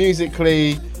just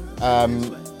musically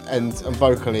and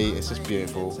vocally, it's just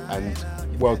beautiful and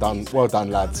well done,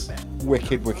 lads.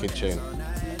 Wicked tune.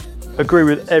 Agree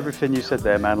with everything you said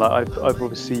there, man. Like I've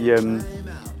obviously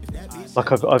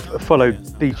I've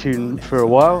followed D-Tune for a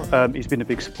while. He's been a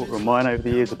big supporter of mine over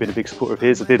the years. I've been a big supporter of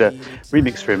his. I did a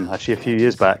remix for him actually a few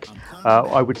years back.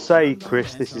 I would say,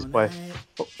 Chris, this is by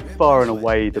far and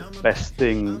away the best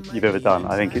thing you've ever done.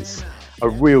 I think it's a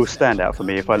real standout for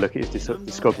me. If I look at his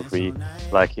discography,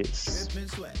 like, it's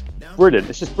brilliant.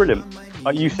 It's just brilliant.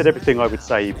 You said everything I would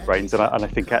say, BrainZ, and I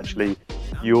think actually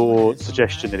your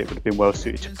suggestion that it would have been well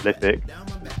suited to Prolific,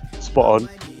 spot on.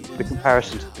 The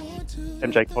comparison to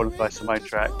MJ Collins by Simone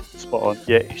track, spot on.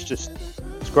 Yeah, it's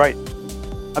great.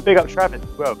 And big up Travis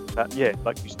as well.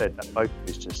 Like you said, that vocal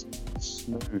is just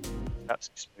smooth,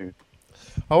 absolutely smooth.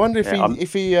 I wonder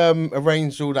if he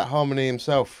arranged all that harmony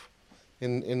himself.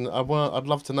 I'd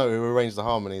love to know who arranged the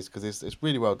harmonies, because it's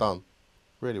really well done.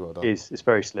 Really well done. It's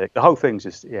very slick. The whole thing's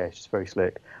it's just very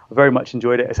slick. I very much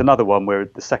enjoyed it. It's another one where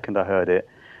the second I heard it,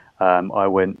 I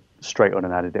went straight on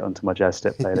and added it onto my jazz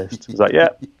step playlist. I was like, yeah,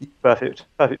 perfect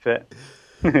fit.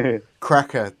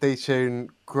 Cracker,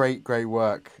 D-Tune, great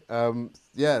work. And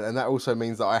that also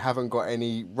means that I haven't got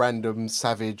any random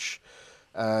savage,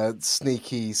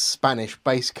 sneaky Spanish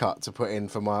bass cut to put in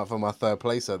for my third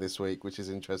placer this week, which is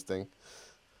interesting.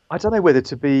 I don't know whether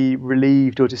to be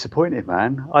relieved or disappointed,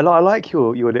 man. I like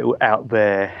your little out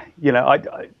there. You know,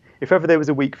 if ever there was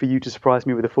a week for you to surprise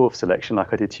me with a fourth selection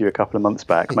like I did to you a couple of months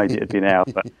back, maybe it'd been out.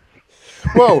 But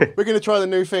well, we're going to try the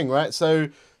new thing, right? So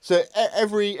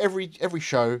every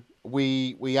show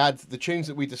we add the tunes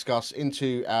that we discuss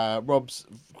into Rob's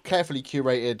carefully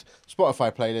curated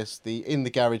Spotify playlist, the In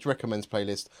the Garage Recommends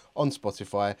playlist on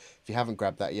Spotify. If you haven't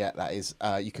grabbed that yet, that is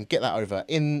you can get that over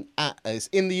it's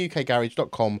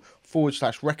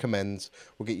intheukgarage.com/recommends.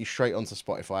 We'll get you straight onto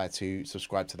Spotify to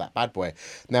subscribe to that bad boy.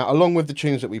 Now, along with the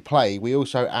tunes that we play, we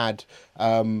also add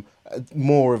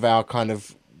more of our kind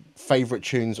of favourite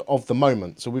tunes of the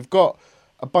moment. So we've got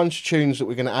a bunch of tunes that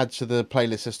we're going to add to the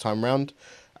playlist this time round.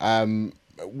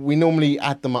 We normally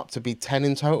add them up to be 10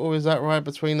 in total, is that right,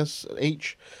 between us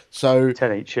each? So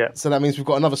 10 each, yeah. So that means we've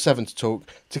got another 7 to talk.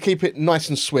 To keep it nice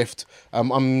and swift,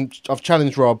 I've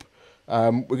challenged Rob.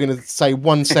 We're going to say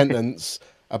one sentence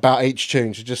about each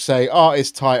tune. So just say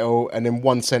artist, title, and then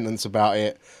one sentence about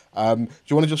it. Do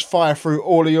you want to just fire through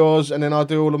all of yours and then I'll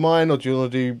do all of mine? Or do you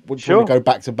want to want to go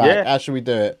back to back? Yeah. How should we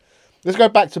do it? Let's go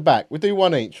back to back. We'll do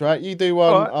one each, right? You do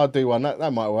one, right. I'll do one.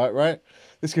 That might work, right?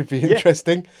 This could be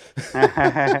interesting.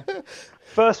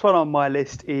 First one on my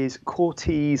list is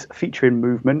Cortez featuring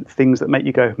Movement, Things That Make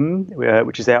You Go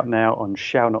which is out now on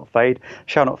Shall Not Fade.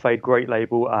 Shall Not Fade, great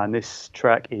label, and this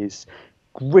track is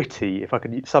gritty. If I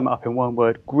could sum it up in one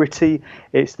word, gritty.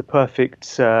 It's the perfect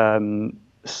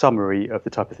summary of the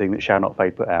type of thing that Shall Not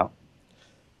Fade put out.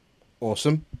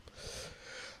 Awesome.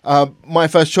 My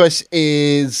first choice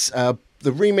is the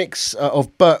remix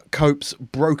of Bert Cope's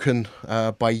Broken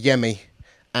by Yemi.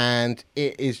 And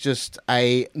it is just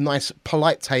a nice,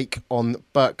 polite take on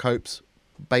Bert Cope's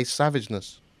bass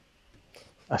savageness.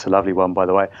 That's a lovely one, by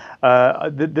the way.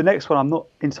 The next one, I'm not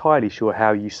entirely sure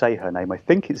how you say her name. I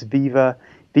think it's Viva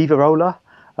Rola.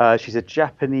 She's a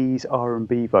Japanese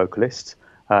R&B vocalist.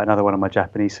 another one of my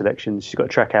Japanese selections. She's got a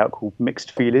track out called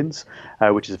Mixed Feelings,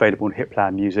 which is available on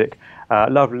Hitplan Music.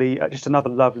 Lovely, just another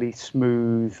lovely,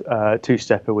 smooth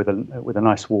two-stepper with a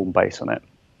nice warm bass on it.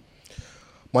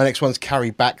 My next one's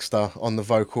Carrie Baxter on the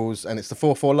vocals, and it's the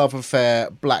 4/4 Love Affair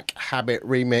Black Habit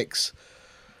remix.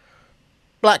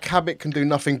 Black Habit can do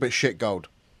nothing but shit gold.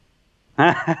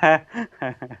 That's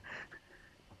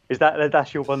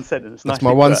your one sentence? That's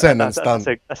my one sentence, done.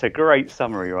 That's a great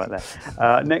summary right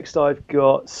there. Next, I've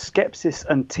got Skepsis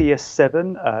and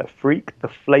TS7, Freak, the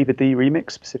Flavor D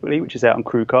remix specifically, which is out on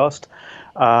Crewcast.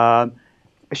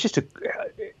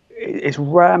 It's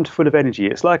rammed full of energy.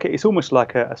 It's almost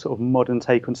like a sort of modern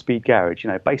take on speed garage.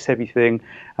 Bass heavy thing,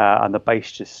 and the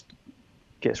bass just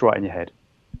gets right in your head.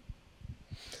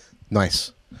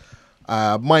 Nice.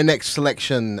 My next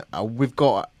selection, we've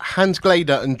got Hans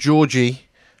Glader and Georgie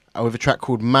with a track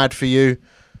called Mad For You.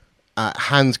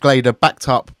 Hans Glader backed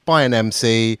up by an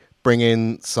MC,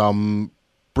 bringing some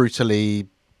brutally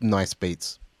nice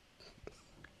beats.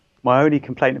 My only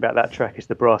complaint about that track is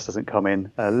the brass doesn't come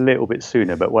in a little bit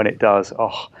sooner, but when it does, it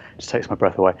just takes my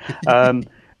breath away.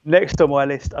 Next on my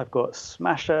list, I've got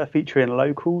Smasher featuring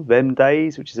Local, Them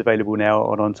Days, which is available now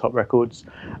on Top Records.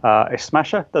 It's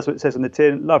Smasher, that's what it says on the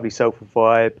tin. Lovely soulful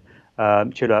vibe,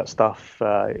 chill out stuff.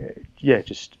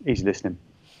 Just easy listening.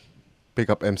 Big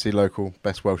up MC Local,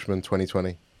 best Welshman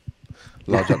 2020.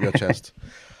 Large up your chest.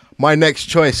 My next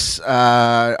choice,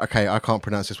 I can't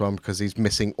pronounce this one because he's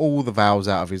missing all the vowels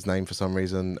out of his name for some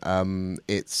reason.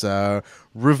 It's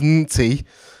Ruvnti,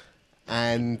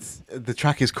 and the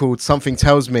track is called Something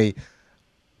Tells Me.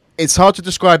 It's hard to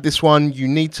describe this one. You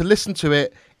need to listen to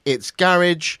it. It's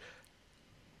garage,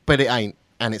 but it ain't,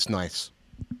 and it's nice.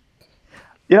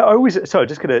 Sorry,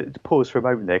 just going to pause for a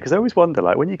moment there, because I always wonder,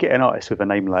 like, when you get an artist with a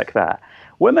name like that,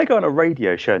 when they go on a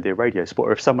radio show and do a radio spot,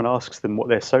 or if someone asks them what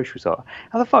their socials are,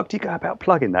 how the fuck do you go about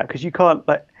plugging that? Because you can't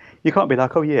be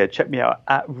like, oh yeah, check me out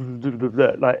at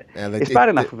like. Yeah, it's bad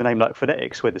enough with a name like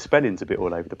Phonetix, where the spelling's a bit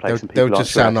all over the place. They'll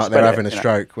just sound like they're having a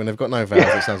stroke when they've got no vowels.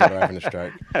 It sounds like they're having a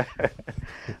stroke.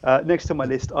 Next on my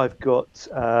list, I've got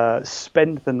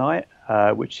Spend the Night,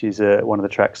 which is one of the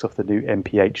tracks off the new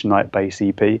MPH Night Bass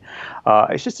EP.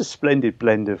 It's just a splendid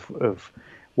blend of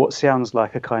what sounds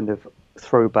like a kind of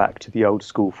throwback to the old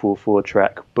school 4/4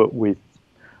 track, but with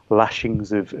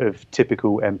lashings of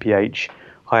typical MPH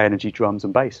high energy drums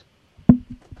and bass.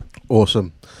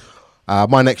 Awesome.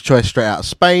 My next choice, straight out of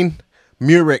Spain,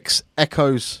 Murex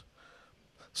Echoes,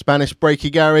 Spanish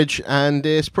breaky garage, and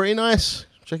it's pretty nice.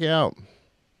 Check it out.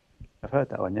 I've heard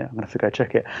that one, yeah. I'm going to have to go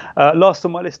check it. Last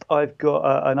on my list, I've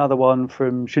got another one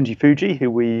from Shunji Fuji, who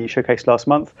we showcased last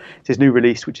month. It's his new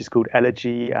release, which is called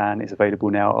Elegy, and it's available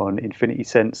now on Infinity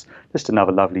Sense. Just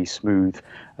another lovely, smooth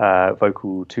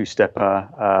vocal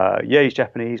two-stepper. He's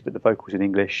Japanese, but the vocal's in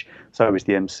English. So is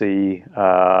the MC.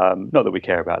 Not that we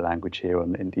care about language here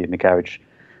on Indie in the Garage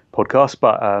podcast,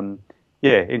 but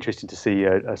interesting to see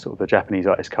a sort of a Japanese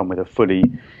artist come with a fully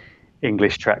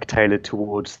English track tailored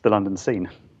towards the London scene.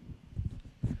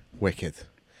 Wicked.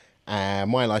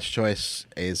 My last choice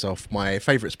is off my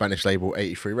favourite Spanish label,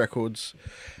 83 Records,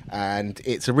 and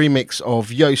it's a remix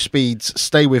of Yo Speed's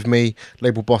Stay With Me,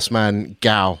 label boss man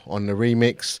Gao on the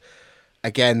remix.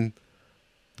 Again,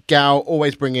 Gao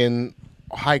always bringing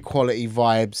high quality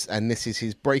vibes, and this is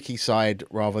his breaky side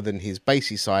rather than his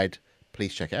bassy side.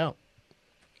 Please check it out.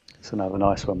 It's another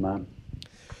nice one, man.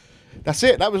 That's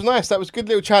it. That was nice. That was a good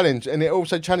little challenge. And it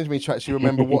also challenged me to actually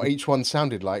remember what each one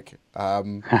sounded like. I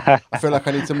feel like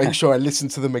I need to make sure I listen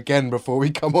to them again before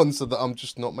we come on so that I'm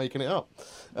just not making it up.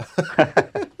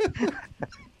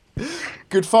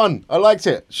 Good fun. I liked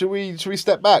it. Should we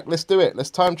step back? Let's do it.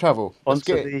 Let's time travel. Let's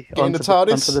get in the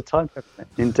TARDIS. Onto the time travel.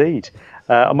 Indeed.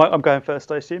 I'm going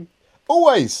first, I assume?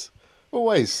 Always.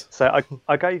 So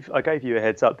I gave you a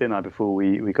heads up, didn't I, before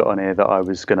we got on here, that I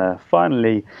was going to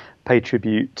finally pay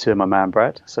tribute to my man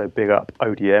Brad. So big up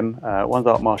ODM. One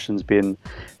Dark Martian's been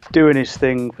doing his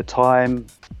thing for time,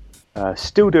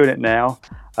 still doing it now.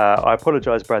 I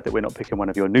apologise, Brad, that we're not picking one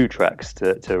of your new tracks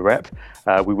to rep.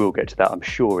 We will get to that, I'm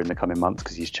sure, in the coming months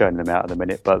because he's churning them out at the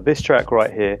minute. But this track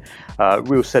right here,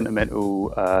 real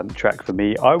sentimental track for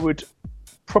me. I would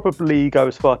probably go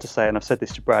as far to say, and I've said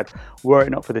this to Brad, were it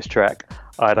not for this track,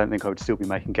 I don't think I would still be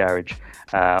making garage.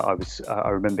 I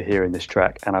remember hearing this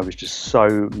track and I was just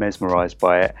so mesmerised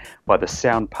by it, by the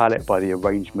sound palette, by the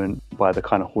arrangement, by the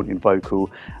kind of haunting vocal,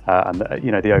 and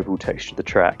the overall texture of the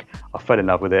track. I fell in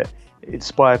love with it. It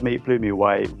inspired me, it blew me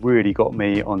away, it really got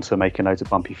me onto making loads of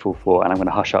bumpy 4/4, and I'm going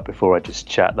to hush up before I just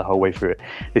chat the whole way through it.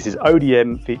 This is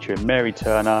ODM featuring Mary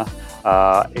Turner,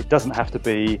 It Doesn't Have to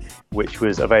Be, which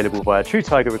was available via True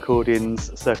Tiger Recordings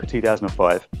circa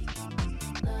 2005.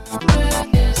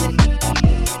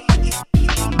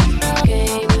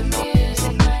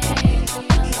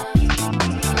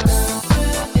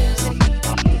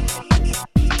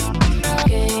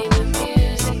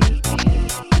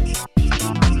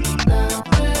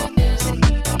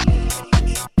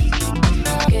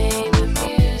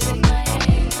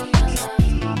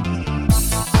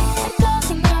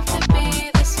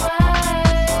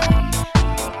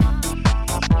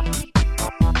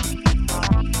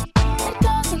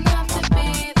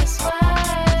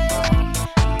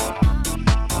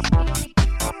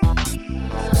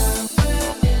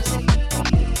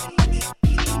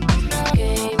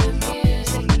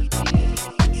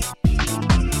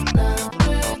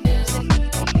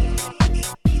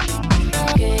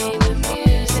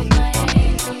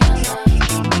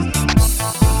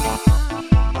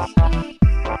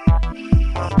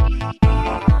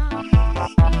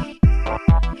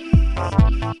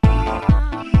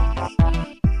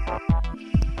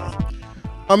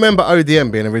 I remember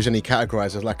ODM being originally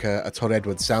categorised as like a Todd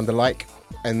Edwards sound-alike,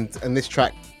 and this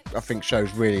track I think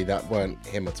shows really that weren't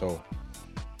him at all.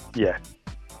 Yeah.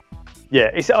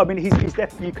 He's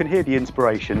definitely, you can hear the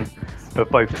inspiration of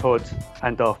both Todd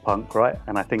and Daft Punk, right?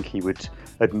 And I think he would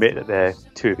admit that they're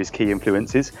two of his key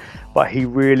influences, but he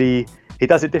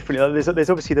does it differently. There's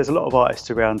obviously a lot of artists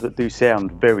around that do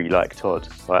sound very like Todd,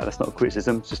 right? That's not a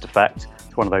criticism, it's just a fact.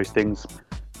 It's one of those things.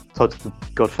 Todd's the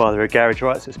godfather of garage,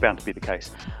 right? So it's bound to be the case.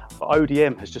 But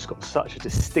ODM has just got such a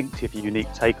distinctive,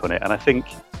 unique take on it, and I think,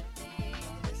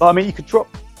 you could drop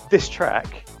this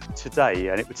track today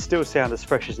and it would still sound as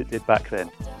fresh as it did back then.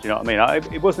 Do you know what I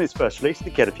mean? It wasn't his first release. He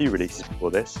did get a few releases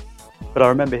before this, but I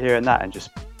remember hearing that and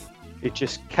it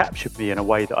just captured me in a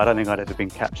way that I don't think I'd ever been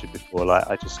captured before. Like,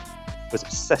 I just was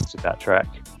obsessed with that track,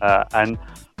 and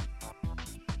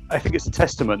I think it's a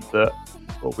testament that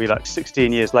what we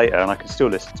 16 years later, and I can still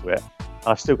listen to it.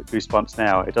 I've still got goosebumps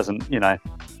now. It doesn't,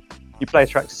 you play a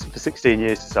track for 16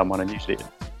 years to someone and usually it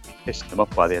pisses them off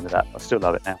by the end of that. I still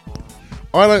love it now.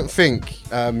 I don't think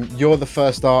you're the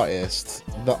first artist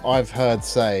that I've heard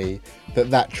say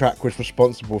that track was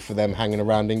responsible for them hanging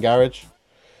around in garage.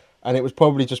 And it was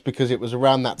probably just because it was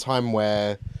around that time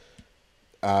where,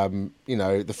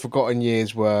 the forgotten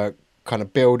years were kind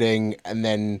of building and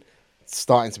then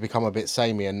starting to become a bit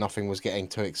samey and nothing was getting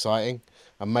too exciting.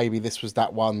 And maybe this was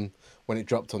that one when it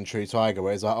dropped on True Tiger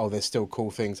where it's like, oh, there's still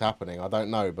cool things happening. I don't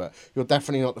know, but you're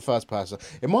definitely not the first person.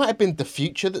 It might have been The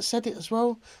Future that said it as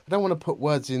well. I don't want to put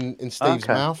words in Steve's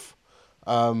mouth,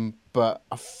 but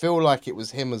I feel like it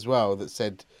was him as well that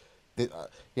said, it's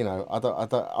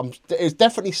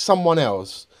definitely someone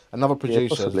else, another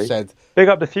producer that said. Big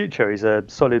up The Future. He's a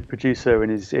solid producer in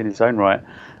his own right.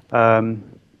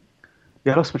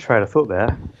 I lost my train of thought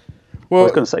there. Well, I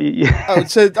was going to say,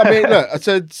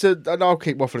 and I'll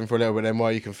keep waffling for a little bit then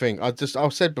while you can think. I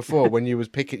said before when you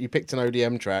picked an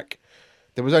ODM track,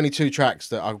 there was only two tracks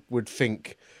that I would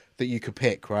think that you could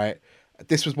pick, right?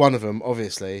 This was one of them,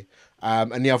 obviously,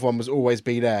 and the other one was Always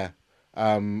Be There.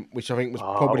 Which I think was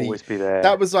probably Always Be There.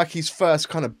 That was like his first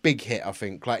kind of big hit, I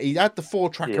think. Like he had the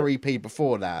 4-tracker EP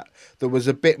before that was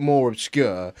a bit more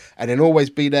obscure, and then Always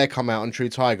Be There come out on True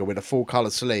Tiger with a full colour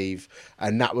sleeve,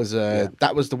 and that was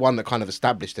the one that kind of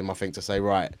established him, I think, to say,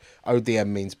 right, ODM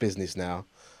means business now.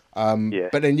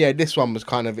 But then this one was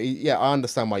kind of I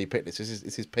understand why you picked this.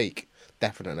 It's his peak,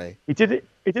 definitely. He did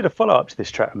a follow up to this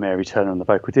track, Mary Turner on the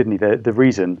vocal, didn't he? The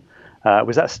Reason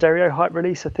was that Stereotype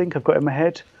release, I think I've got in my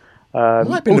head. It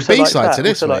might be the B-side to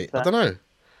this, mate. I don't know.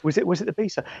 Was it the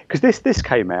B-side? Because this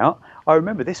came out. I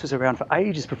remember this was around for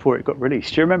ages before it got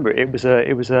released. Do you remember? It was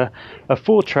a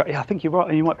 4-track. Yeah, I think you're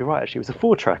right. You might be right. Actually, it was a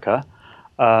 4-tracker,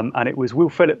 and it was Will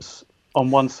Phillips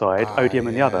on one side, ODM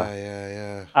on the other.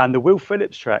 Yeah. And the Will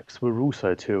Phillips tracks were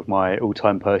also two of my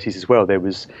all-time Percy's as well. There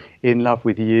was In Love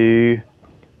with You,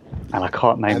 and I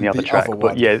can't name the other track,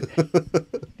 but the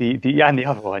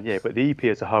other one, But the EP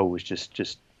as a whole was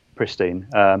just pristine.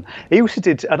 He also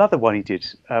did another one he did,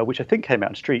 which I think came out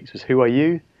in Streets, was Who Are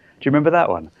You? Do you remember that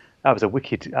one? That was a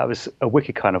wicked kind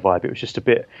of vibe. It was just a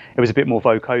bit more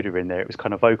vocoder in there. It was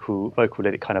kind of vocal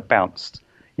that it kind of bounced.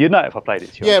 You'd know if I played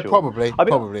it to you. Yeah, I'm sure. probably.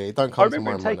 It don't come to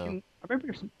mind right now. I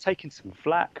remember taking some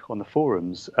flack on the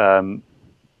forums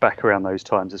back around those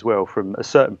times as well from a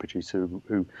certain producer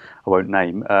who I won't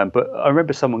name, but I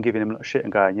remember someone giving him a lot of shit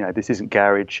and going, this isn't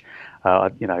garage,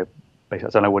 basically,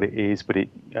 I don't know what it is, but it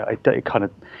kind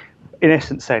of, in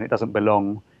essence, saying it doesn't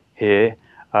belong here.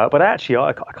 But actually,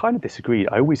 I kind of disagreed.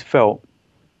 I always felt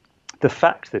the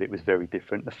fact that it was very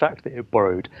different, the fact that it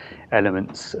borrowed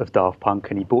elements of Daft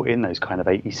Punk and he brought in those kind of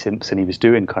 80s synths and he was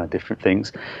doing kind of different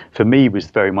things, for me was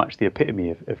very much the epitome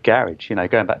of garage.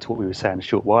 Going back to what we were saying a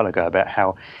short while ago about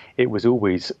how it was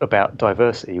always about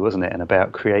diversity, wasn't it? And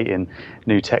about creating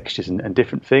new textures and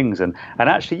different things. And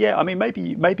actually,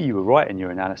 maybe you were right in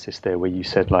your analysis there where you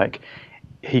said,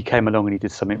 he came along and he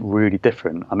did something really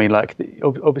different.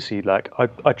 Obviously,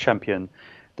 I champion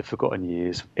the Forgotten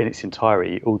Years in its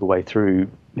entirety all the way through,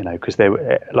 because there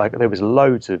was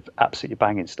loads of absolutely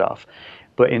banging stuff,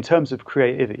 but in terms of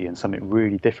creativity and something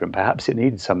really different, perhaps it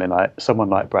needed someone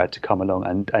like Brad to come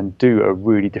along and do a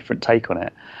really different take on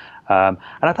it. And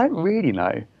I don't really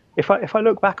know if I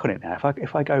look back on it now,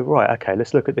 if I go, right, okay,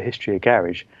 let's look at the history of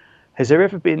garage. Has there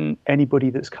ever been anybody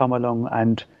that's come along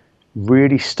and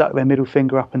really stuck their middle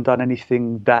finger up and done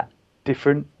anything that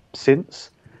different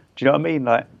since? Do you know what I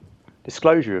mean?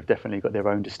 Disclosure have definitely got their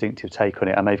own distinctive take on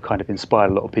it, and they've kind of inspired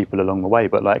a lot of people along the way.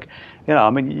 But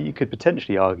you could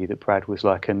potentially argue that Brad was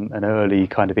like an early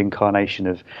kind of incarnation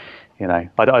of, I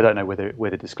don't know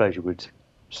whether Disclosure would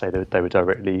say that they were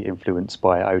directly influenced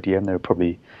by ODM. They were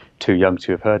probably too young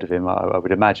to have heard of him, I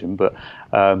would imagine. But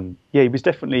he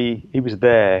was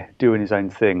there doing his own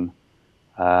thing,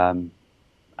 and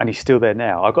he's still there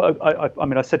now.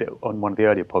 I said it on one of the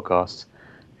earlier podcasts.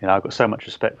 I've got so much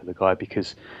respect for the guy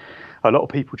because a lot of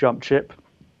people jump ship,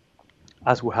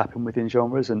 as will happen within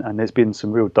genres, and there's been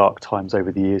some real dark times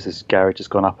over the years as garage has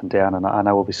gone up and down. And I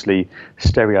know obviously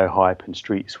stereo hype and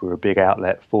streets were a big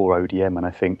outlet for ODM, and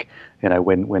I think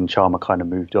when Charmer kind of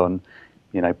moved on,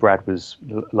 Brad was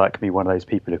like me, one of those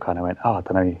people who kind of went, I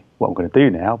don't know what I'm going to do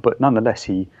now, but nonetheless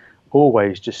he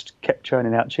always just kept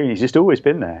churning out tunes. He's just always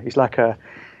been there.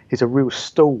 He's a real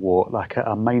stalwart, like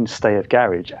a mainstay of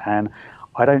garage. And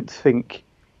I don't think,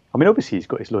 obviously he's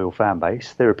got his loyal fan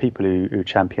base. There are people who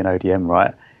champion ODM,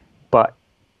 right? But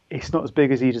it's not as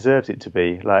big as he deserves it to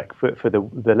be. Like for the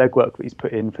legwork that he's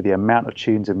put in, for the amount of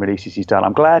tunes and releases he's done.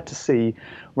 I'm glad to see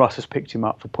Russ has picked him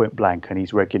up for Point Blank, and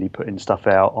he's regularly putting stuff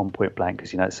out on Point Blank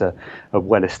because it's a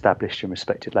well-established and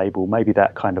respected label. Maybe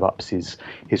that kind of ups his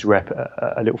rep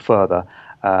a little further.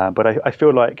 But I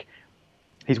feel like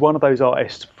he's one of those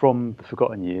artists from the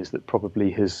forgotten years that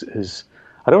probably has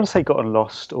I don't want to say gotten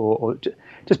lost or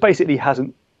just basically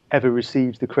hasn't ever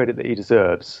received the credit that he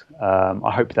deserves.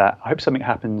 I hope something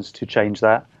happens to change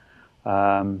that.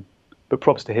 But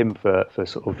props to him for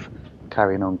sort of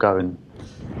carrying on going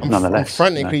nonetheless. I'm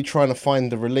frantically trying to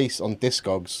find the release on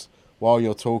Discogs while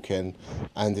you're talking,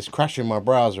 and it's crashing my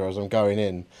browser as I'm going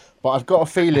in. But I've got a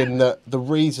feeling that the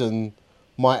reason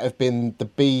might have been the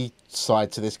B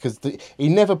side to this, because he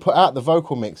never put out the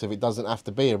vocal mix of It Doesn't Have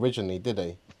to Be originally, did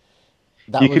he?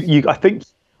 I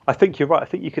think you're right. I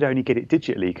think you could only get it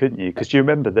digitally, couldn't you? Because do you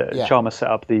remember that Charmer set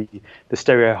up the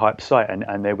Stereo Hype site,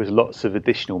 and there was lots of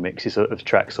additional mixes of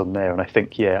tracks on there. And I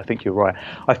think you're right.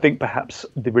 I think perhaps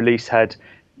the release had,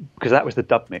 because that was the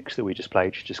dub mix that we just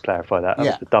played. Should just clarify that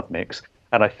was the dub mix.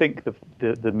 And I think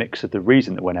the mix of The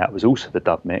Reason that went out was also the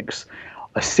dub mix.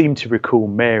 I seem to recall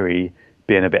Mary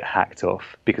being a bit hacked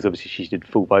off because obviously she did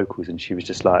full vocals and she was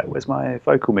just like, "Where's my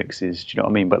vocal mixes?" Do you know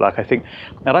what I mean? But like, I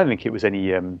don't think it was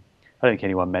any. I don't think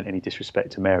anyone meant any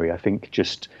disrespect to Mary. I think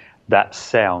just that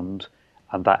sound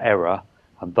and that era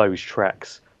and those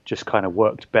tracks just kind of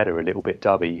worked better a little bit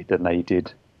dubby than they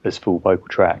did as full vocal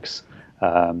tracks.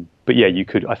 But yeah,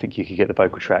 I think you could get the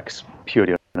vocal tracks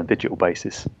purely on a digital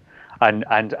basis, and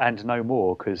no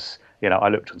more, because I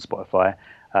looked on Spotify.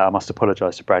 I must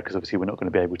apologise to Brad because obviously we're not going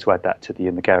to be able to add that to the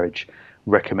In the Garage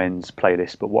recommends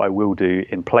playlist. But what I will do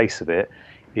in place of it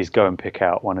is go and pick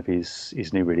out one of his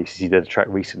new releases. He did a track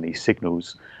recently,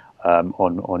 Signals,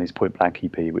 on his Point Blank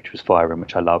EP, which was fire and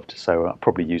which I loved. So I'll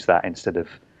probably use that instead of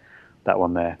that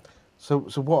one there. So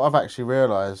what I've actually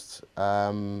realised,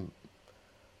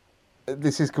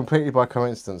 this is completely by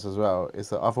coincidence as well, is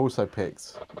that I've also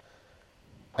picked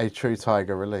a True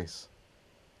Tiger release.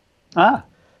 Ah,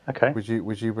 okay. Would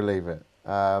you believe it?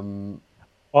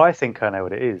 I think I know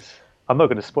what it is. I'm not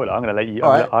going to spoil it. I'm going to let you.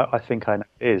 I think I know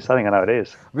what it is. I think I know what it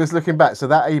is. I'm just looking back. So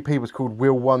that EP was called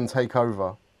Will One Take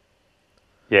Over?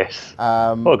 Yes.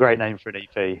 What a great name for an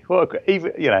EP.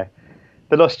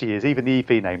 The Lost Years. Even the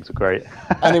EP names are great.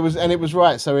 and it was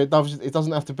right. So it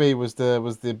doesn't have to be was the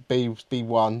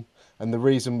B1, and The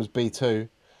Reason was B2,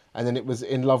 and then it was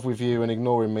In Love With You and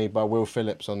Ignoring Me by Will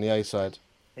Phillips on the A side.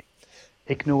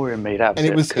 Ignoring Me, that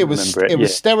was and it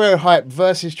was Stereo Hype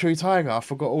versus True Tiger. I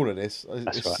forgot all of this.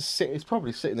 It's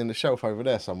probably sitting in the shelf over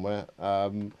there somewhere.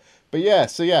 But yeah,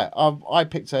 I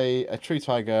picked a True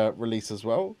Tiger release as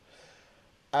well.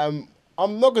 I'm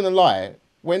not gonna lie.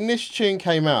 When this tune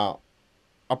came out,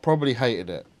 I probably hated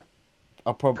it.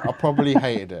 I probably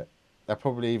hated it. That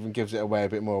probably even gives it away a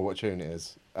bit more what tune it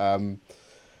is. And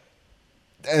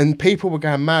people were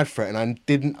going mad for it, and I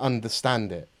didn't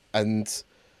understand it. And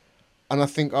I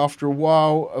think after a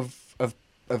while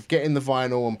of getting the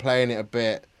vinyl and playing it a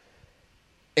bit,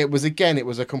 it was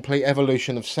a complete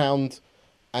evolution of sound,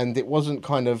 and it wasn't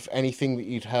kind of anything that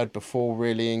you'd heard before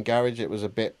really in garage. It was a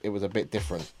bit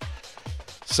different.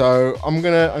 So I'm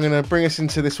gonna bring us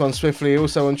into this one swiftly,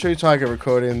 also on True Tiger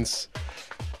Recordings,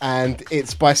 and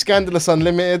it's by Scandalous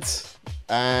Unlimited,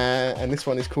 and this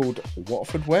one is called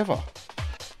Watford Weather.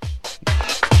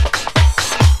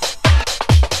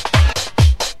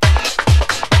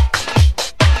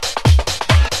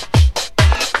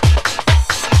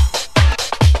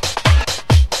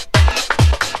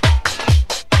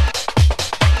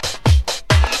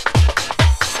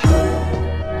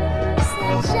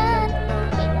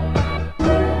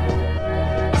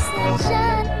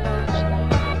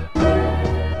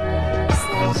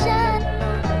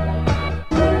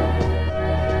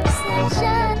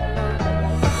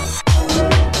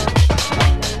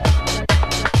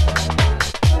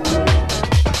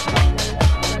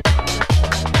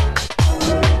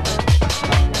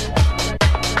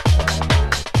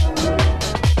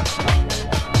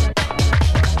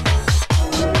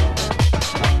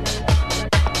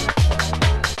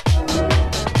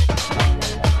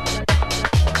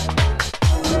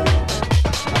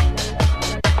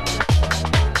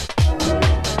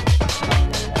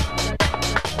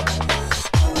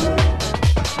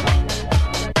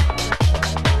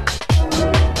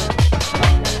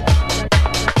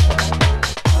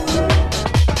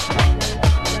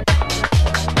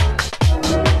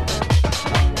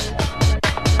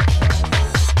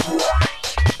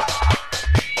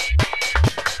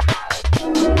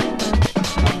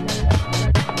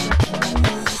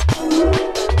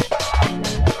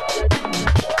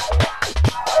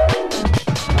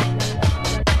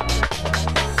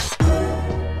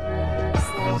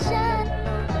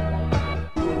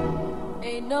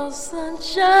 no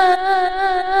sunshine.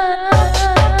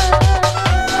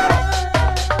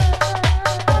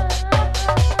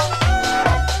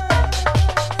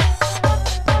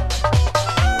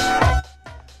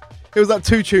 It was like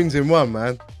 2 tunes in one,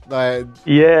 man. Like,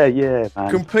 yeah, man.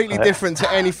 completely different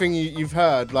to anything you've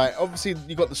heard. Like, obviously,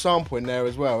 you got the sample in there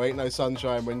as well. Ain't No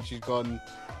Sunshine When She's Gone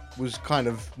was kind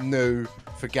of new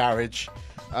for garage,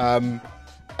 and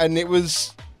it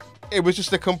was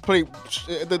just a complete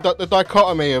the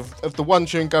dichotomy of the one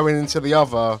tune going into the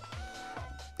other.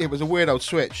 It was a weird old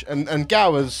switch, and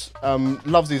Gowers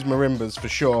loves these marimbas for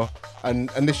sure, and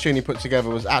this tune he put together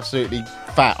was absolutely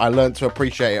fat. I learned to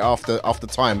appreciate it after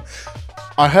time.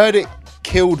 I heard it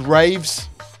killed raves,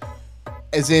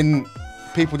 as in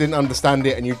people didn't understand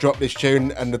it, and you drop this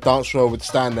tune and the dance floor would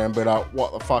stand there and be like,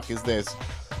 what the fuck is this?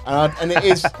 And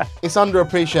it's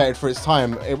underappreciated for its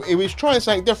time. It was trying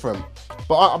something different,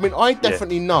 but I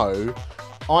definitely know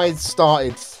I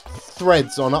started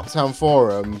threads on Uptown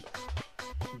Forum.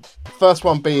 First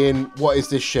one being, what is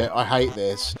this shit? I hate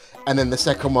this. And then the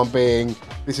second one being,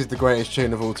 this is the greatest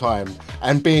tune of all time.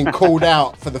 And being called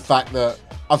out for the fact that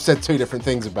I've said 2 different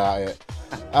things about it.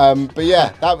 But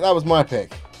yeah, that was my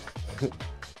pick.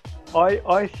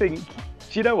 I think,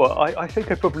 do you know what? I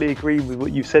think I probably agree with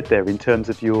what you said there in terms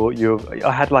of your.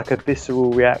 I had like a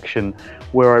visceral reaction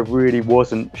where I really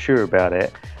wasn't sure about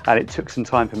it. And it took some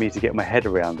time for me to get my head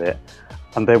around it.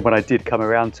 And then when I did come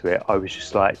around to it, I was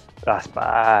just like, that's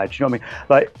bad. Do you know what I mean?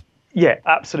 Like, yeah,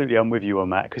 absolutely, I'm with you on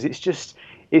that. Because it's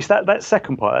that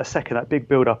second part, that big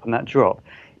build up and that drop.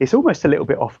 It's almost a little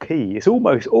bit off key. It's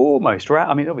almost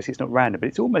I mean, obviously it's not random, but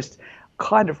it's almost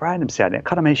kind of random sounding. It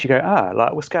kind of makes you go,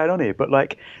 like, what's going on here? But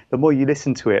like, the more you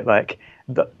listen to it, like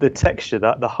the texture,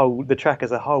 the track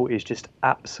as a whole is just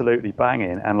absolutely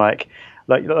banging. And like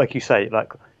you say,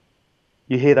 like,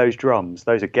 you hear those drums,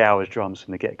 those are Gower's drums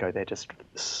from the get-go. They're just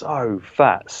so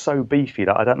fat, so beefy.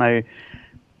 Like, I don't know.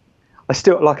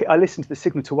 I listen to the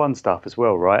Signal to One stuff as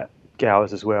well, right?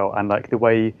 Gower's as well. And like the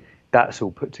way that's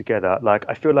all put together, like,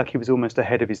 I feel like he was almost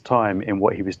ahead of his time in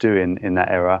what he was doing in that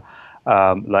era.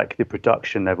 Like, the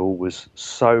production level was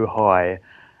so high,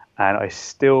 and I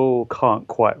still can't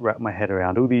quite wrap my head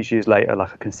around, all these years later,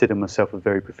 like, I consider myself a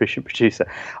very proficient producer.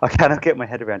 I cannot get my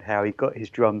head around how he got his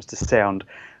drums to sound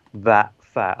that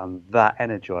fat and that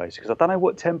energized, because I don't know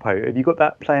what tempo. Have you got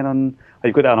that playing on? Oh,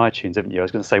 you've got that on iTunes, haven't you? I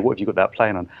was going to say, what have you got that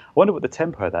playing on? I wonder what the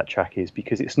tempo of that track is,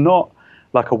 because it's not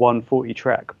like a 140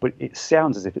 track, but it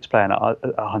sounds as if it's playing at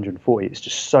 140. It's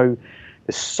just there's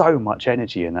so much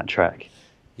energy in that track.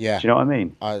 Yeah, do you know what I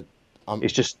mean?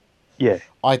 It's just, yeah.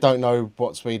 I don't know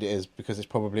what speed it is, because it's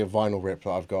probably a vinyl rip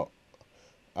that I've got.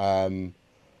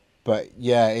 But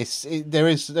yeah, there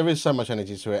is so much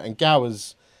energy to it, and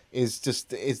Gowers is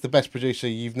the best producer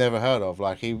you've never heard of.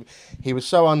 Like, he was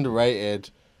so underrated,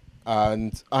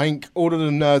 and I think all of the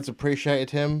nerds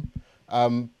appreciated him,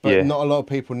 but not a lot of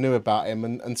people knew about him,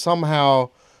 and somehow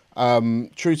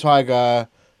True Tiger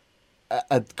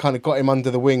had kind of got him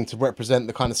under the wing to represent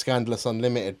the kind of Scandalous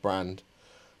Unlimited brand,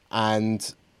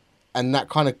 and that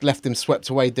kind of left him swept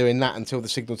away doing that until the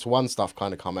Signal to One stuff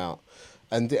kind of come out.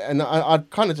 And I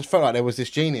kind of just felt like there was this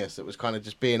genius that was kind of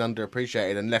just being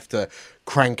underappreciated and left to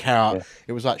crank out. Yeah.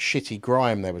 It was like shitty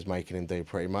grime they was making him do,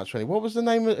 pretty much. Really. What was the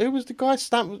name? Who was the guy?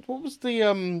 What was the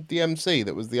MC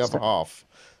that was the other half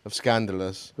of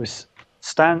Scandalous? It was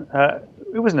Stan.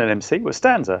 It wasn't an MC. It was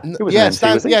Stanza. It was yeah, an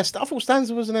MC, was he? Yes, I thought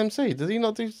Stanza was an MC. Did he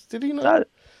not? Did he not?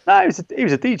 No, he was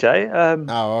a DJ.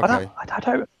 Oh, okay. I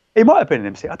don't. He might have been an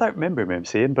MC. I don't remember him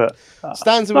MCing, but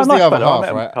Stanza was the other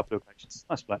half, right? A couple of occasions.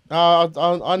 Nice bloke.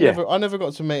 I never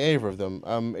got to meet either of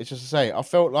them. It's just to say, I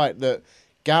felt like that.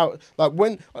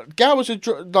 When Gowers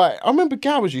I remember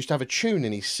Gowers used to have a tune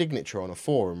in his signature on a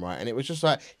forum, right? And it was just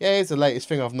like, yeah, here's the latest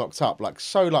thing I've knocked up, like,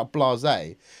 so like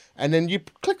blasé. And then you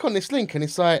click on this link, and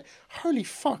it's like, holy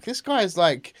fuck, this guy is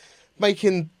like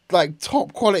making like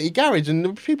top quality garage,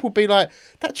 and people be like,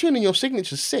 that tune in your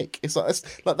signature's sick. It's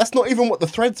like that's not even what the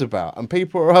thread's about, and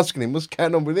people are asking him what's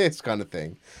going on with this kind of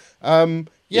thing.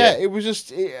 It was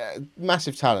just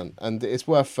massive talent, and it's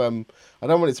worth. I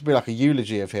don't want it to be like a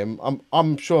eulogy of him.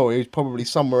 I'm sure he's probably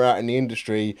somewhere out in the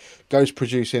industry, ghost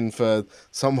producing for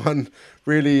someone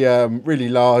really really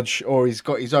large, or he's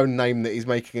got his own name that he's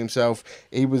making himself.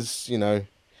 He was,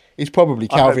 he's probably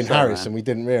Calvin Harris, and we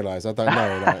didn't realise. I don't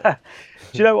know. Like.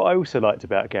 Do you know what I also liked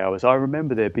about Gowers? I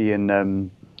remember there being,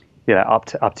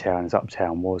 Uptown as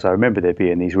Uptown was. I remember there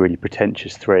being these really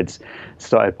pretentious threads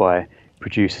started by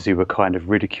producers who were kind of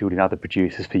ridiculing other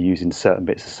producers for using certain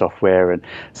bits of software, and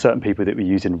certain people that were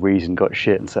using Reason got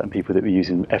shit, and certain people that were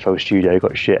using FL Studio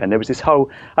got shit. And there was this whole,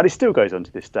 and it still goes on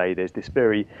to this day, there's this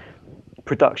very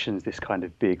production's this kind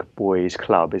of big boys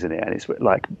club, isn't it? And it's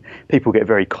like people get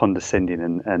very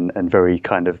condescending and very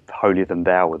kind of holier than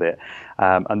thou with it.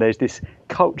 And there's this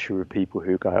culture of people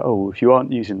who go, oh, if you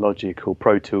aren't using Logic or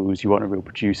Pro Tools, you want a real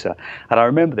producer. And I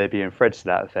remember there being threads to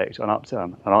that effect on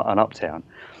Uptown.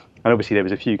 And obviously there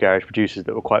was a few garage producers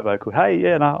that were quite vocal. Hey,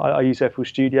 yeah, no, I use FL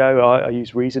Studio, I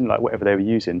use Reason, like whatever they were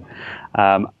using.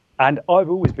 And I've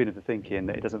always been of the thinking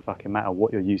that it doesn't fucking matter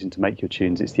what you're using to make your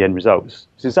tunes, it's the end results.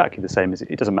 It's exactly the same as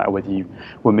it doesn't matter whether you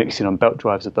were mixing on belt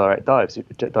drives or direct drives.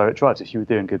 If you were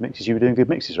doing good mixes, you were doing good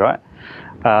mixes, right?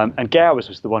 And Gowers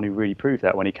was the one who really proved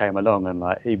that when he came along, and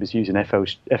like he was using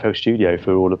FL Studio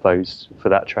for all of those, for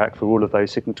that track, for all of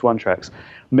those Signal to One tracks,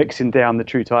 mixing down the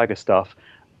True Tiger stuff,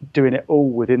 doing it all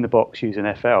within the box using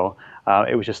FL.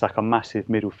 It was just like a massive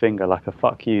middle finger, like a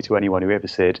fuck you to anyone who ever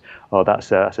said, oh,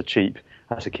 that's a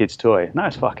kid's toy. No,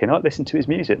 it's fucking not. Listen to his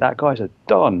music. That guy's a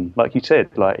don. Like you said,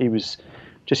 like he was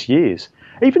just years.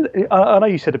 Even I know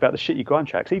you said about the shitty grime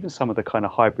tracks, even some of the kind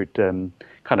of hybrid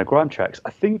kind of grime tracks,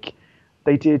 I think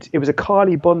they did, it was a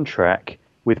Carly Bond track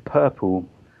with Purple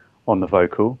on the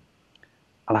vocal.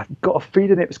 And I've got a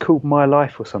feeling it was called My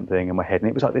Life or something in my head. And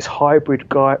it was like this hybrid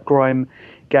grime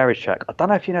garage track. I don't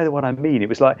know if you know the one I mean. It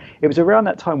was around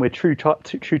that time where True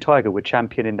Tiger were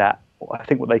championing that, I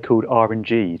think what they called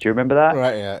R&G. Do you remember that?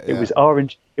 Right, yeah. It was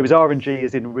R&G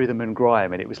as in rhythm and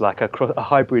grime, and it was like a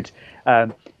hybrid.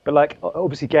 But like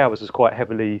obviously Gowers was quite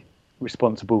heavily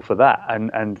responsible for that,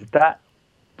 and that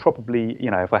probably,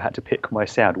 you know, if I had to pick my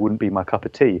sound, wouldn't be my cup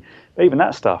of tea. But even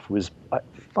that stuff was like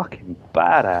fucking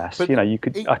badass. But you know, he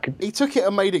took it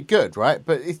and made it good, right?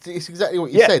 But it's exactly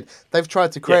what you said. They've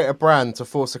tried to create a brand to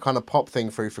force a kind of pop thing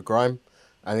through for grime,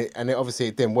 and it obviously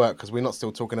it didn't work because we're not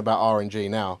still talking about R&G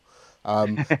now.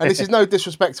 And this is no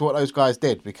disrespect to what those guys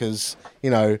did, because, you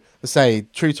know, let's say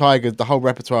True Tiger, the whole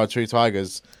repertoire of True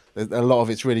Tigers, a lot of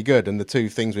it's really good, and the two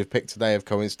things we've picked today have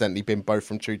coincidentally been both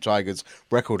from True Tiger's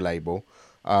record label.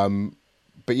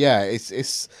 But yeah,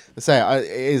 it's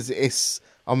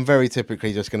I'm very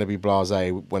typically just going to be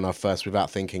blasé when I first, without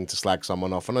thinking, to slag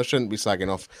someone off, and I shouldn't be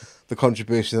slagging off the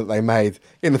contribution that they made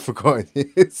in the forgotten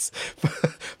years.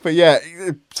 But yeah,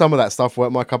 some of that stuff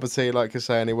weren't my cup of tea, like you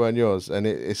say, and it weren't yours. And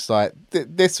it's like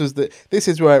this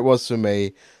is where it was for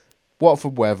me.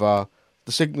 Watford Weather,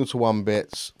 the Signal to One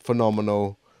bits,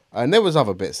 phenomenal, and there was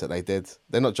other bits that they did.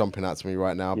 They're not jumping out to me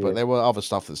right now, but there were other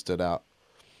stuff that stood out.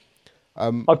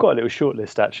 I've got a little short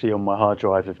list actually on my hard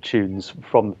drive of tunes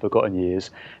from the forgotten years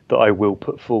that I will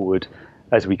put forward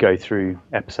as we go through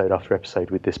episode after episode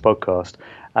with this podcast.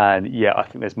 And yeah, I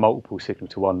think there's multiple Signal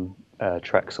to One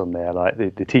tracks on there. Like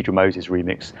the Tidra Moses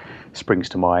remix springs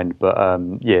to mind, but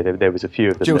yeah, there was a few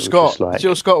of them. Jill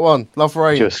Scott one, Love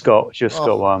Rain. Jill Scott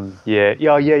one. Yeah.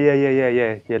 Love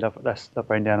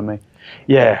Rain Down on Me.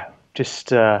 Yeah,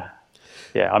 just.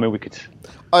 Yeah, I mean, we could.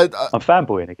 I'm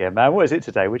fanboying again, man. What is it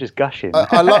today? We're just gushing.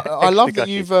 I love that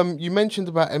you've you mentioned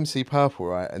about MC Purple,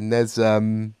 right? And there's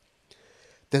one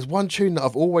tune that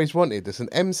I've always wanted. There's an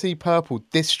MC Purple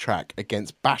diss track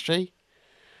against Bashy.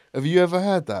 Have you ever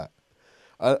heard that?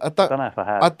 I don't know if I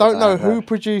have. I don't know who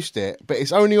produced it, but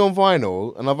it's only on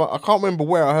vinyl, and I can't remember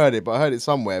where I heard it, but I heard it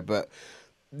somewhere. But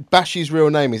Bashy's real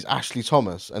name is Ashley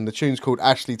Thomas, and the tune's called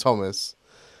Ashley Thomas.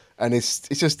 And it's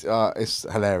just it's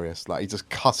hilarious. Like he just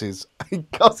cusses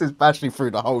Bashley through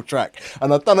the whole track.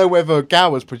 And I don't know whether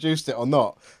Gowers produced it or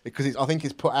not, because I think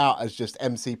it's put out as just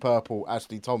MC Purple,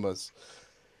 Ashley Thomas.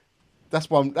 That's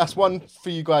one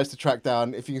for you guys to track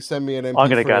down. If you can send me an MP3, I'm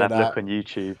going to go and have a look on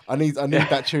YouTube. I need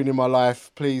that tune in my life.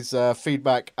 Please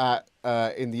feedback at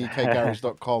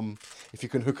intheukgarage.com if you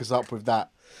can hook us up with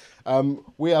that.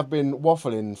 We have been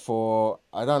waffling for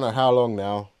I don't know how long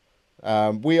now.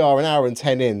 We are an hour and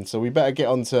 10 in, so we better get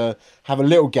on to have a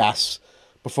little gas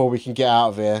before we can get out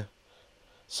of here.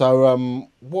 So,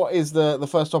 what is the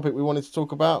first topic we wanted to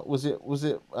talk about? Was it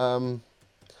the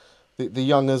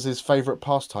youngers' favourite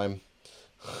pastime?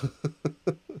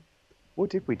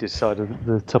 What did we decide on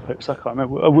the topics? I can't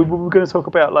remember. We were going to talk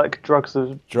about like drugs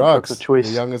of choice.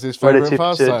 The youngers' favourite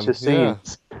pastime. To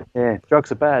scenes. Yeah,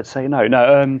 drugs are bad. Say no.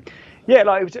 No. Yeah,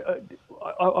 like. It was,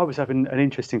 I was having an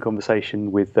interesting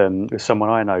conversation with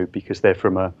someone I know, because they're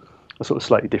from a sort of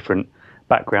slightly different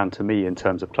background to me in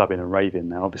terms of clubbing and raving.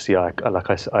 Now, obviously, I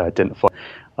identify.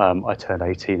 I turned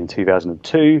 18 in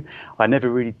 2002. I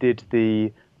never really did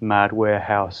the Mad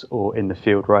Warehouse or In the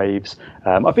Field raves.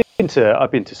 I've been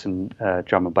to some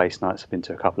drum and bass nights. I've been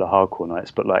to a couple of hardcore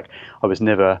nights, but like I was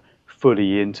never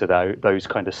fully into those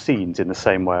kind of scenes in the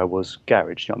same way I was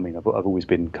garage. You know what I mean? I've always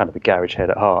been kind of a garage head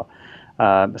at heart.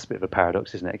 That's a bit of a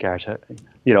paradox, isn't it, garage?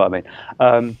 You know what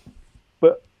I mean?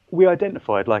 But we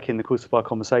identified, like in the course of our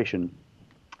conversation,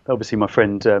 obviously my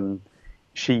friend,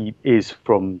 she is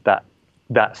from that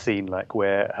scene, like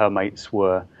where her mates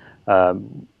were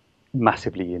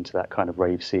massively into that kind of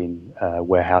rave scene,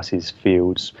 warehouses,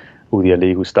 fields, all the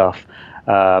illegal stuff.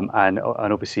 And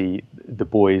obviously the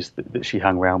boys that she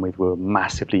hung around with were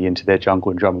massively into their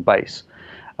jungle and drum and bass.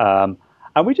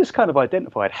 And we just kind of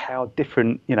identified how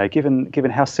different, given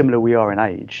how similar we are in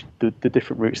age, the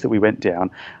different routes that we went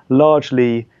down,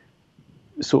 largely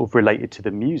sort of related to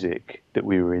the music that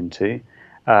we were into.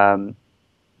 Our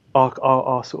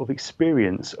sort of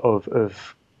experience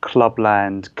of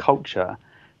clubland culture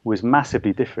was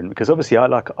massively different, because obviously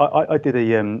I did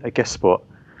a guest spot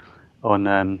on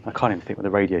I can't even think what the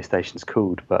radio station's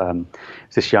called, but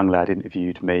this young lad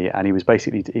interviewed me, and he was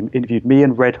basically interviewed me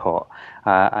and Red Hot,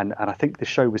 and I think the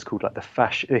show was called like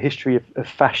the history of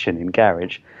fashion in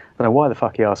garage. I don't know why the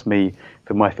fuck he asked me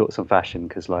for my thoughts on fashion,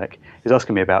 because like he was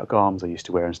asking me about garms I used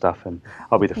to wear and stuff, and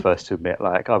I'll be the first to admit,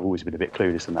 like, I've always been a bit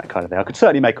clueless and that kind of thing. I could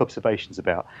certainly make observations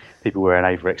about people wearing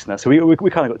Avirex and that, so we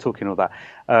kind of got talking all that.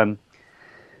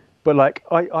 But like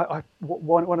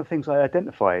one of the things I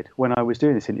identified when I was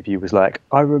doing this interview was like,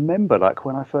 I remember like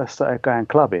when I first started going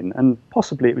clubbing, and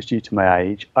possibly it was due to my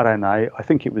age, I don't know, I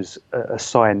think it was a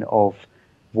sign of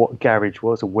what garage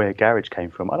was and where garage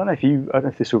came from. I don't know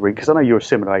if this will ring, because I know you're a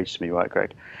similar age to me, right, Greg?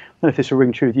 I don't know if this will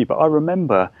ring true with you, but I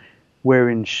remember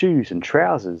wearing shoes and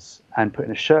trousers and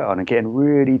putting a shirt on and getting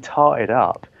really tarted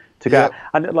up to go out.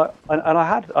 And like, and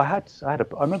I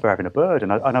remember having a bird,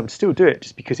 and I would still do it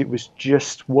just because it was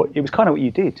just it was kind of what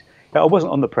you did. I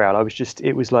wasn't on the prowl.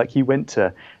 It was like you went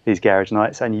to these garage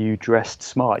nights and you dressed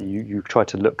smart. You tried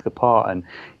to look the part, and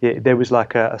there was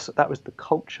like that was the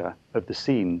culture of the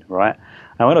scene, right?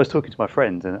 And when I was talking to my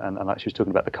friend, and like she was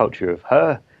talking about the culture of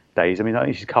her days. I mean, I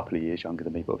think she's a couple of years younger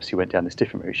than me, but obviously went down this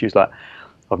different route. She was like,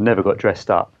 I've never got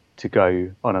dressed up to go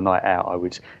on a night out. I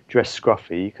would dress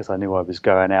scruffy because I knew I was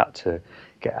going out to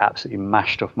get absolutely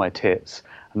mashed off my tits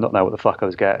and not know what the fuck I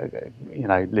was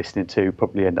listening to,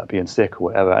 probably end up being sick or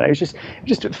whatever. And it was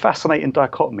just a fascinating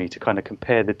dichotomy to kind of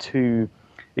compare the two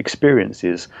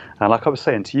experiences. And like I was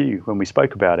saying to you when we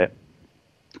spoke about it,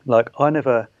 like I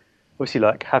never, obviously,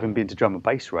 like having been to drum and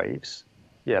bass raves,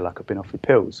 like I've been offered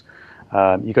pills.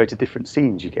 You go to different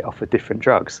scenes, you get offered different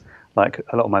drugs. Like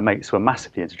a lot of my mates were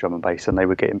massively into drum and bass, and they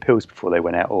were getting pills before they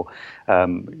went out, or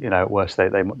at worst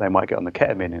they might get on the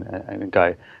ketamine and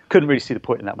go. Couldn't really see the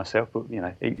point in that myself, but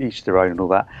each their own and all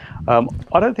that.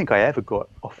 I don't think I ever got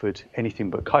offered anything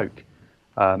but coke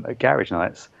at garage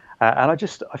nights, and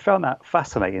I found that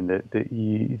fascinating, that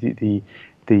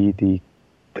the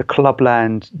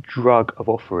clubland drug of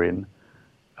offering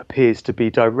appears to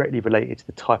be directly related to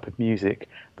the type of music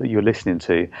that you're listening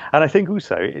to. And I think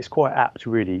also it's quite apt,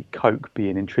 really, coke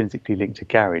being intrinsically linked to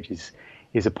garage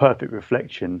is a perfect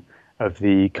reflection of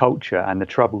the culture and the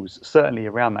troubles, certainly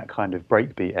around that kind of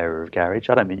breakbeat era of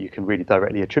garage. I don't think you can really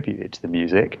directly attribute it to the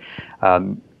music.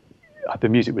 The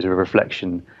music was a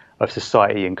reflection of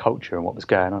society and culture and what was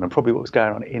going on, and probably what was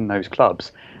going on in those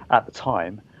clubs at the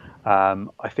time.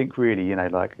 I think really, a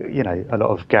lot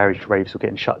of garage raves were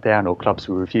getting shut down, or clubs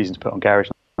were refusing to put on garage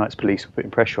nights. Police were putting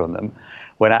pressure on them,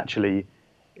 when actually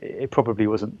it probably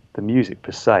wasn't the music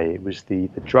per se. It was the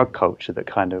drug culture that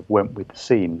kind of went with the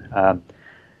scene.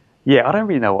 I don't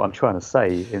really know what I'm trying to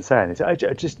say in saying this.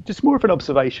 Just more of an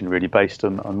observation, really, based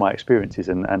on my experiences,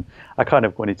 and I kind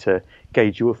of wanted to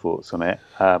gauge your thoughts on it.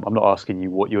 I'm not asking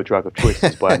you what your drug of choice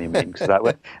is by any means, because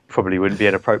that probably wouldn't be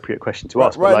an appropriate question to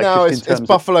ask. Right now, it's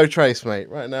Buffalo Trace, mate.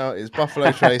 Right now, it's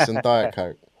Buffalo Trace and Diet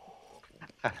Coke.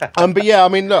 But yeah, I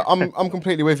mean, look, I'm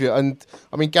completely with you, and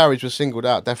I mean, garage was singled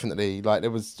out, definitely. Like, there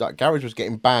was garage was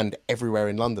getting banned everywhere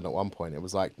in London at one point. It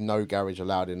was like no garage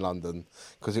allowed in London,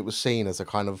 because it was seen as a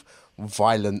kind of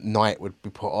violent night would be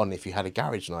put on if you had a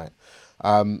garage night.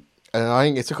 And I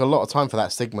think it took a lot of time for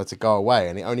that stigma to go away,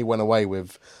 and it only went away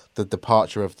with the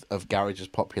departure of garage's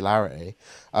popularity.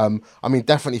 I mean,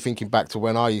 definitely thinking back to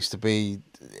when I used to be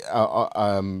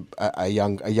a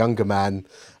younger man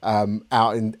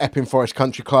out in Epping Forest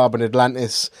Country Club and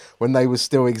Atlantis, when they were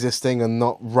still existing and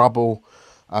not rubble.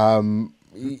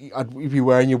 You'd be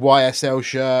wearing your YSL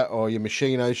shirt or your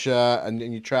Machino shirt and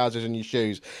your trousers and your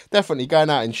shoes. Definitely going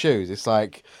out in shoes. It's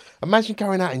like, imagine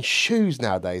going out in shoes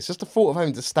nowadays. Just the thought of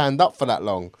having to stand up for that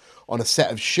long on a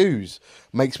set of shoes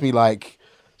makes me like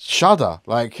shudder.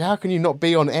 Like, how can you not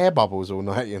be on air bubbles all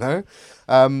night,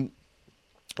 And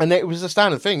it was a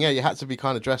standard thing. Yeah, you had to be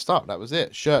kind of dressed up. That was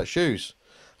it. Shirt, shoes.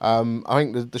 I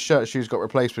think the shirt, shoes got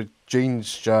replaced with jeans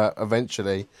shirt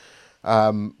eventually.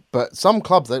 But some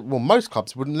clubs, most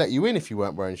clubs wouldn't let you in if you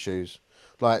weren't wearing shoes.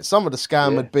 Like, some of the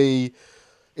scam would be,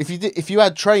 If you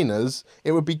had trainers,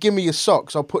 it would be give me your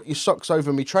socks. I'll put your socks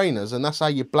over me trainers, and that's how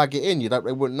you blag it in.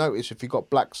 They wouldn't notice if you got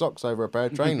black socks over a pair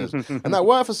of trainers, and that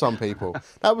worked for some people.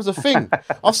 That was a thing.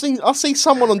 I've seen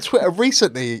someone on Twitter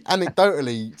recently,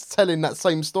 anecdotally, telling that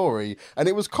same story, and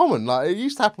it was common. Like it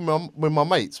used to happen with my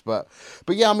mates, but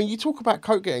yeah, I mean, you talk about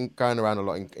coke going around a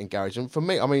lot in garage, and for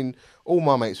me, I mean, all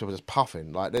my mates were just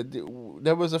puffing. Like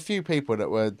there was a few people that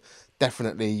were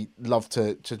definitely love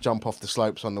to jump off the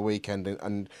slopes on the weekend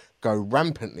and go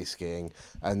rampantly skiing,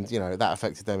 and that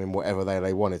affected them in whatever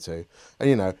they wanted to,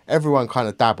 and everyone kind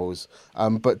of dabbles,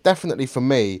 but definitely for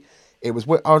me it was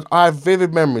I have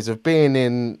vivid memories of being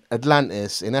in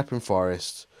Atlantis in Epping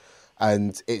Forest,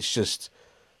 and it's just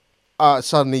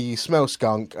suddenly you smell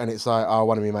skunk, and it's like,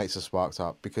 one of my mates has sparked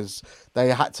up, because they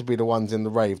had to be the ones in the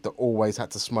rave that always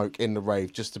had to smoke in the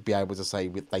rave just to be able to say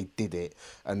they did it.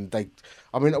 And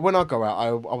when I go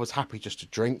out, I was happy just to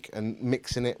drink, and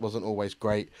mixing it wasn't always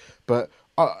great. But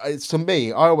to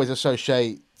me, I always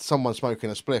associate someone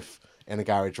smoking a spliff in a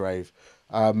garage rave.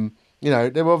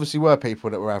 There obviously were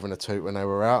people that were having a toot when they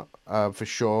were out, for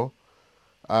sure.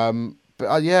 But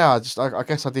I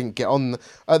guess I didn't get on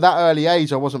at that early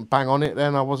age. I wasn't bang on it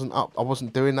then. I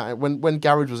wasn't doing that when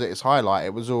garage was at its highlight.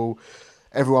 It was all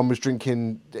everyone was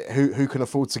drinking. Who can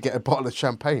afford to get a bottle of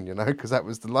champagne? Because that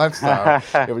was the lifestyle.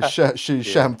 It was shirt, shoes,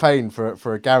 champagne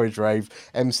for a garage rave.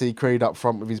 MC Creed up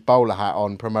front with his bowler hat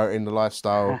on, promoting the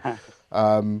lifestyle.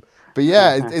 But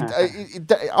yeah,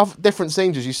 different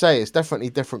scenes, as you say. It's definitely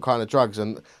different kind of drugs,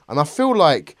 and I feel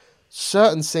like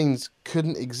certain scenes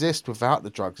couldn't exist without the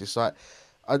drugs. It's like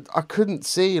I couldn't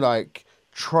see like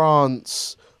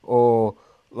trance or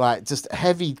like just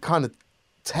heavy kind of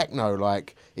techno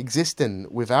like existing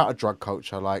without a drug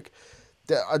culture. Like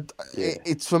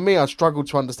it's for me, I struggled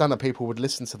to understand that people would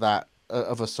listen to that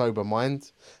of a sober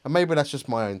mind, and maybe that's just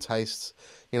my own tastes.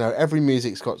 Every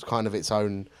music's got kind of its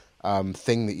own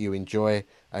thing that you enjoy,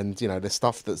 and there's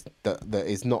stuff that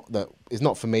is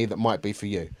not for me that might be for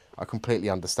you. I completely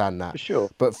understand that. For sure.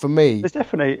 But for me, there's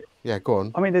definitely. Yeah, go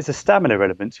on. I mean, there's a stamina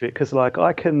element to it, because like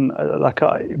I can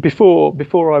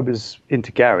before I was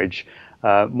into garage,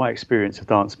 my experience of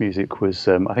dance music was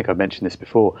I think I mentioned this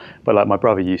before, but like my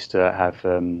brother used to have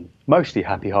mostly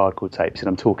happy hardcore tapes, and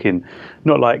I'm talking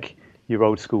not like your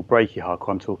old school breaky hardcore.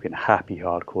 I'm talking happy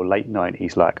hardcore, late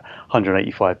 90s, like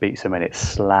 185 beats a minute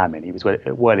slamming. He was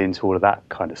well into all of that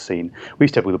kind of scene. We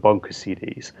used to have all the Bonkers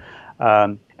CDs.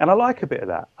 And I like a bit of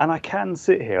that. And I can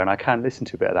sit here and I can listen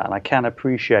to a bit of that, and I can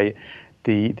appreciate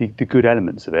the good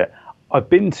elements of it. I've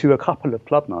been to a couple of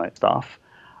club night stuff.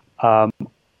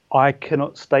 I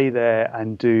cannot stay there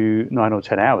and do 9 or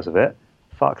 10 hours of it.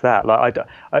 Fuck that. Like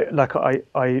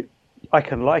I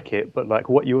can like it, but like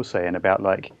what you're saying about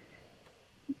like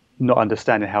not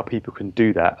understanding how people can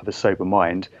do that of a sober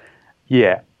mind.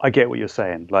 Yeah, I get what you're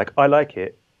saying. Like I like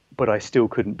it, but I still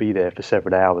couldn't be there for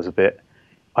several hours of it.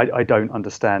 I don't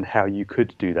understand how you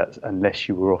could do that unless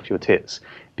you were off your tits,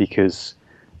 because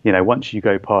once you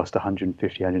go past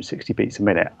 150, 160 beats a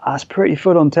minute, that's pretty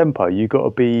full on tempo. You've got to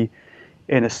be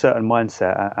in a certain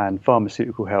mindset, and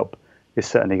pharmaceutical help is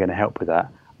certainly going to help with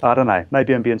that. I don't know.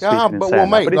 Maybe I'm being stupid in saying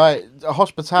mate, that. Like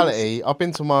hospitality, I've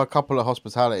been to a couple of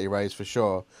hospitality raves for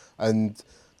sure, and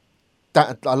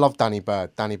I love Danny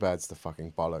Bird. Danny Bird's the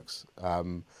fucking bollocks.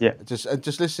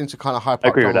 Just listening to kind of hype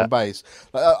up drum and bass.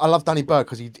 Like, I love Danny Bird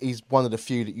because he's one of the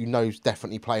few that is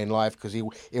definitely playing live, because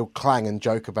he'll clang and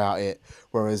joke about it.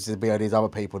 Whereas there'll be all these other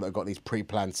people that have got these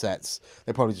pre-planned sets.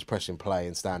 They're probably just pressing play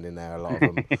and standing there. A lot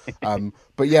of them.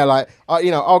 But yeah, like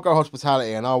I'll go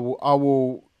hospitality and I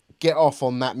will get off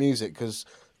on that music, because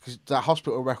that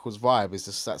Hospital Records vibe is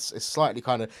just it's slightly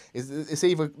kind of it's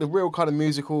either the real kind of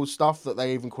musical stuff that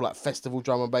they even call like festival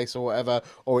drum and bass or whatever,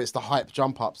 or it's the hype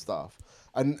jump up stuff.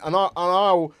 And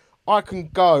I can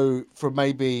go for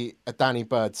maybe a Danny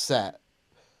Bird set,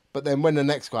 but then when the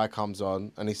next guy comes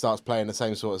on and he starts playing the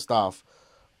same sort of stuff,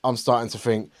 I'm starting to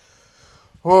think,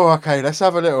 oh, okay, let's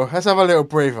have a little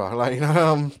breather. Like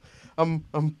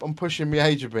I'm pushing my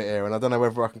age a bit here, and I don't know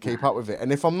whether I can keep up with it.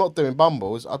 And if I'm not doing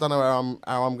bumbles, I don't know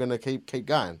how I'm going to keep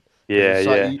going. Yeah, yeah.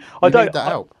 like, you need that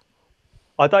help.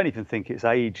 I don't even think it's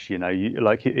age.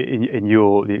 Like in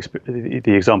your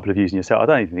the example of using yourself, I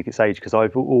don't even think it's age, because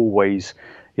I've always,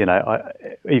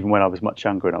 even when I was much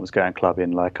younger and I was going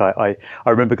clubbing, like I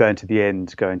remember going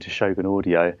to Shogun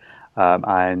Audio,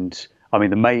 and I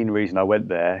mean the main reason I went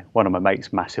there, one of my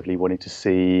mates massively wanted to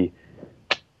see.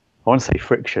 I want to say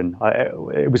Friction.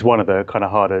 It was one of the kind of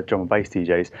harder drum and bass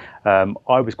DJs.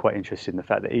 I was quite interested in the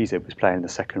fact that EZ was playing in the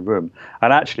second room.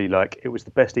 And actually, like, it was the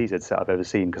best EZ set I've ever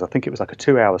seen, because I think it was like a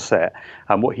 2-hour set.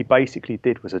 And what he basically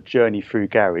did was a journey through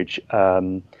garage.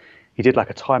 he did like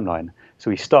a timeline. So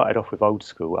he started off with old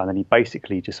school, and then he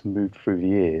basically just moved through the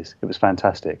years. It was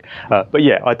fantastic. But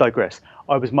yeah, I digress.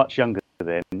 I was much younger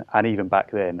then, and even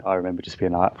back then, I remember just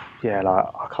being like, yeah, like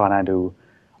I can't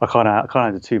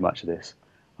handle too much of this.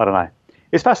 I don't know.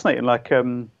 It's fascinating. Like,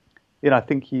 I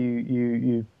think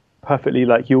you perfectly,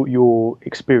 like your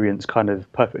experience kind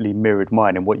of perfectly mirrored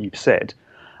mine in what you've said.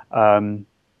 I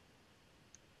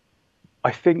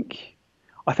think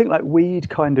like weed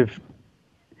kind of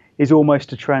is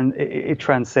almost it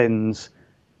transcends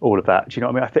all of that. Do you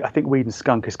know what I mean? I think weed and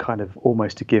skunk is kind of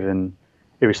almost a given,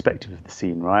 irrespective of the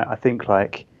scene, right? I think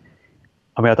like,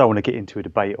 I don't want to get into a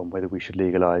debate on whether we should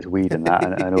legalize weed and that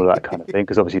and all that kind of thing,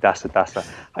 because obviously that's an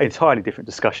entirely different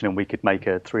discussion, and we could make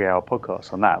a 3-hour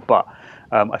podcast on that. But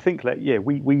I think that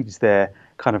weed is there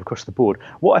kind of across the board.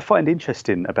 What I find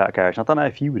interesting about garage, and I don't know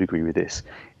if you would agree with this,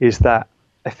 is that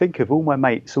I think of all my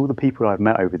mates, all the people I've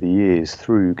met over the years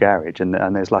through garage, and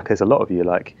there's a lot of you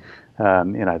like,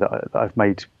 that I've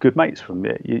made good mates from.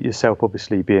 Yourself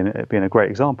obviously being a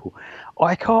great example.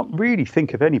 I can't really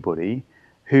think of anybody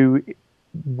who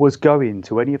was going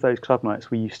to any of those club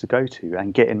nights we used to go to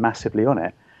and getting massively on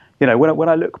it. When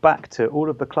I look back to all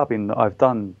of the clubbing that I've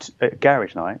done at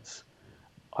garage nights,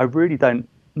 I really don't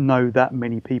know that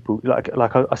many people.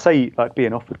 Like I say, like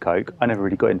being offered coke, I never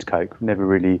really got into coke. Never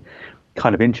really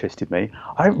kind of interested me.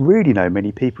 I don't really know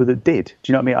many people that did.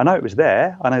 Do you know what I mean? I know it was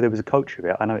there. I know there was a culture of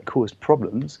it. I know it caused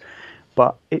problems.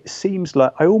 But it seems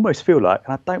like, I almost feel like,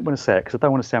 and I don't want to say it because I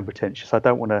don't want to sound pretentious. I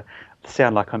don't want to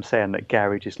sound like I'm saying that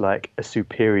garage is like a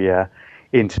superior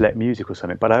intellect music or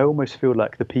something. But I almost feel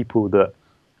like the people that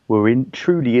were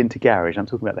truly into garage, I'm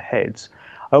talking about the heads,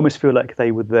 I almost feel like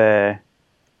they were there.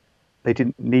 They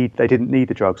didn't need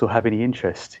the drugs or have any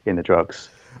interest in the drugs.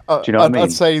 Do you know what I mean?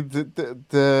 I'd say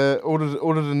the all of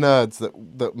the nerds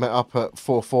that met up at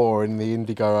 4-4 in the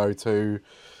Indigo 02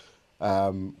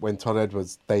 when Todd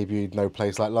Edwards debuted No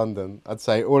Place Like London. I'd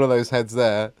say all of those heads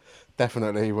there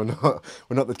definitely were not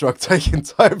the drug taking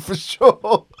type for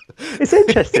sure. It's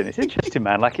interesting,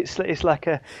 man. Like it's like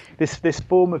this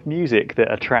form of music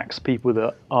that attracts people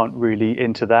that aren't really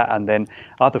into that, and then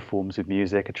other forms of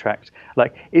music attract.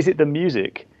 Like, is it the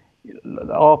music?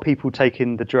 Are people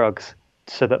taking the drugs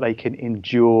so that they can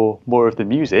endure more of the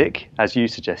music, as you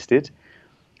suggested?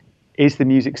 Is the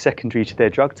music secondary to their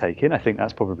drug taking? I think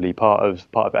that's probably part of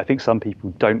it. I think some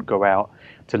people don't go out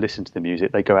to listen to the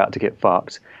music; they go out to get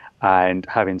fucked, and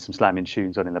having some slamming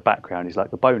tunes on in the background is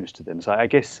like a bonus to them. So I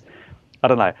guess, I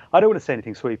don't know. I don't want to say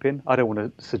anything sweeping. I don't want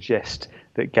to suggest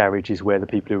that garage is where the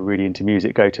people who are really into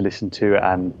music go to listen to it,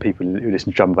 and people who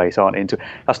listen to drum and bass aren't into it.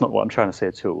 That's not what I'm trying to say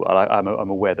at all. I'm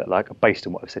aware that, like, based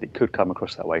on what I've said, it could come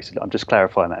across that way. So I'm just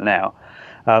clarifying that now.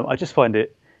 I just find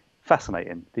it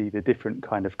fascinating, the different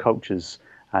kind of cultures,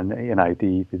 and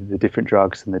the different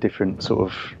drugs and the different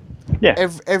sort of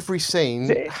Every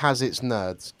scene has its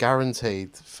nerds,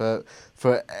 guaranteed. For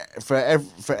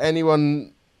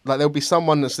anyone, like, there'll be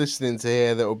someone that's listening to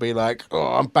here that will be like,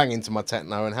 "Oh, I'm banging to my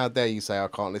techno, and how dare you say I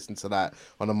can't listen to that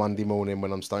on a Monday morning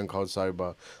when I'm stone cold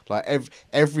sober?" Like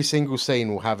every single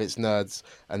scene will have its nerds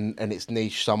and its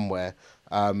niche somewhere.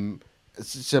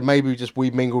 So maybe just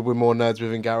we mingled with more nerds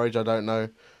within garage. I don't know.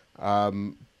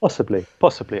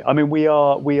 Possibly. I mean, we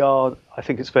are. I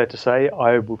think it's fair to say,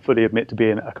 I will fully admit to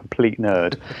being a complete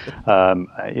nerd.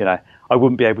 I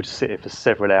wouldn't be able to sit here for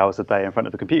several hours a day in front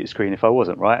of a computer screen if I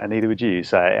wasn't, right? And neither would you.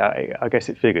 So I guess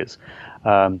it figures.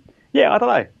 I don't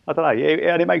know.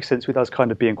 And it makes sense with us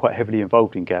kind of being quite heavily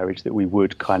involved in garage that we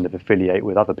would kind of affiliate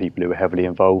with other people who are heavily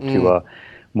involved, who are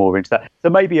more into that. So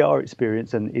maybe our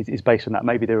experience is based on that.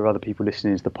 Maybe there are other people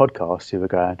listening to the podcast who are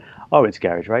going, I went to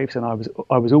garage raves and I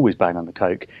was always banging on the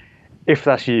coke. If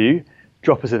that's you,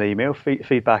 drop us an email,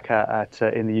 feedback at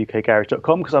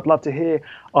intheukgarage.com, because I'd love to hear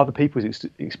other people's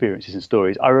experiences and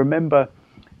stories. I remember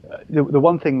the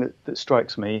one thing that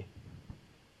strikes me,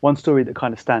 one story that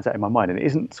kind of stands out in my mind, and it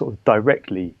isn't sort of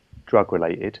directly drug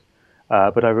related,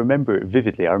 but I remember it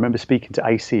vividly. I remember speaking to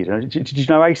AC. Did you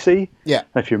know AC? Yeah. I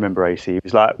don't know if you remember AC. He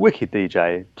was like wicked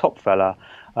DJ, top fella.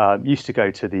 Used to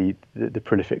go to the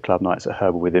prolific club nights at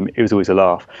Herbal with him. It was always a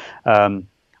laugh.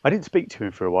 I didn't speak to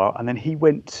him for a while, and then he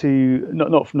went to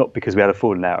not because we had a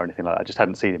falling out or anything like that. I just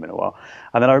hadn't seen him in a while.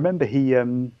 And then I remember he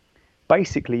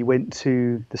basically went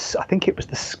to I think it was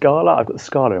the Scala. I've got the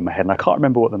Scala in my head, and I can't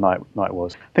remember what the night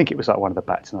was. I think it was like one of the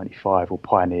Back to 95 or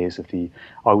pioneers of the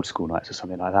old school nights or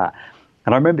something like that.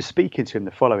 And I remember speaking to him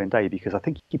the following day because I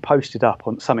think he posted up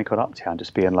on something on Uptown,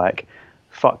 just being like,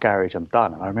 "Fuck garage, I'm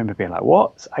done." And I remember being like,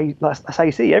 "What? That's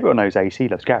AC. Everyone knows AC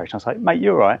loves garage." And I was like, "Mate,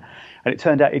 you're right." And it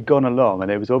turned out he'd gone along, and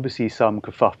there was obviously some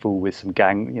kerfuffle with some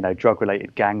gang,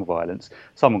 drug-related gang violence.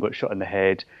 Someone got shot in the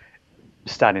head.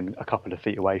 standing a couple of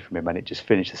feet away from him, and it just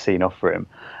finished the scene off for him.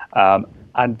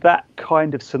 And that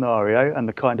kind of scenario, and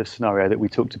the kind of scenario that we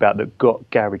talked about that got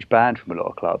garage banned from a lot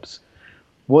of clubs,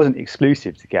 wasn't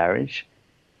exclusive to garage,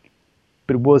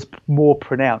 but it was more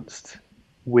pronounced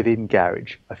within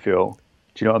garage, I feel.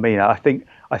 Do you know what I mean?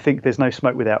 I think there's no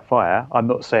smoke without fire. I'm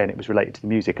not saying it was related to the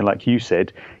music, and like you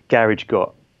said, garage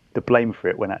got the blame for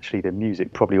it when actually the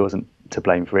music probably wasn't to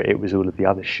blame for it. It was all of the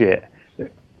other shit.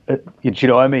 Do you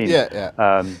know what I mean?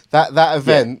 Yeah. That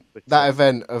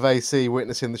event of AC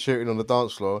witnessing the shooting on the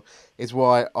dance floor is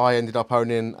why I ended up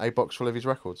owning a box full of his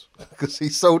records, because he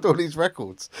sold all his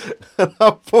records. And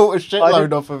I bought a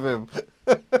shitload off of him.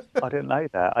 I didn't know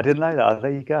that. Oh,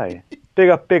 there you go.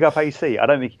 Big up AC. I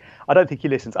don't think he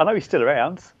listens. I know he's still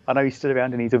around. And he's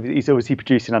obviously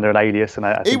producing under an alias. And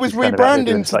I think he was he's kind of out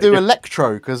there rebranding to do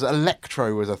electro, because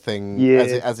electro was a thing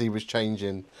as he was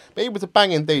changing. But he was a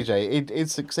banging DJ. He'd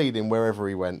succeeding wherever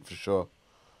he went, for sure.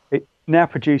 It now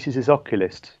produces his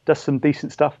Oculist. Does some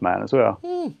decent stuff, man, as well.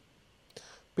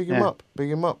 Big him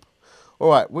up. All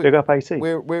right, big up AC.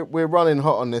 We're running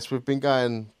hot on this. We've been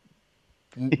going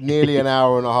nearly an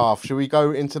hour and a half. Should we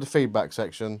go into the feedback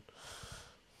section?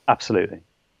 Absolutely.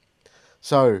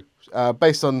 So,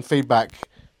 based on feedback,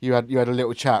 you had a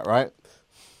little chat, right?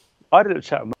 I had a little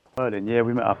chat with Merlin. Yeah,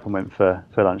 we met up and went for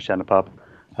lunch down the pub.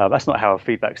 That's not how a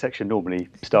feedback section normally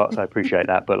starts. I appreciate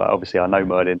that, but obviously I know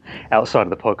Merlin outside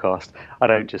of the podcast. I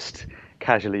don't just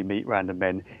casually meet random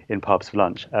men in pubs for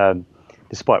lunch,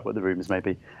 despite what the rumours may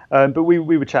be. But we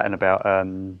were chatting about.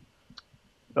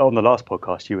 On the last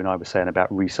podcast, you and I were saying about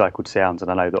recycled sounds,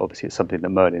 and I know that obviously it's something that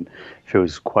Merlin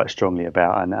feels quite strongly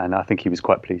about, and I think he was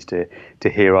quite pleased to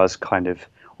hear us kind of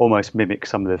almost mimic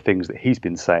some of the things that he's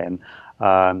been saying,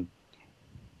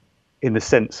 in the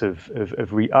sense of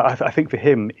I think for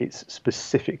him it's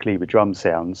specifically the drum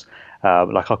sounds.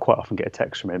 Like I quite often get a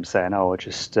text from him saying, "Oh, I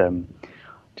just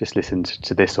listened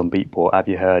to this on Beatport. Have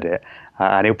you heard it?"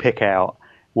 And he'll pick out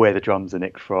where the drums are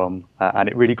nicked from, and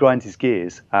it really grinds his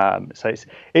gears. So it's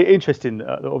interesting.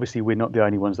 Obviously, we're not the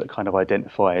only ones that kind of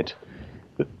identified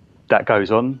that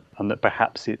goes on, and that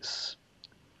perhaps it's,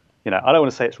 I don't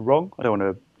want to say it's wrong. I don't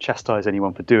want to chastise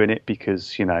anyone for doing it,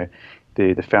 because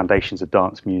the foundations of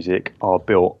dance music are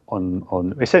built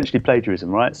on essentially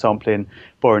plagiarism, right? Sampling,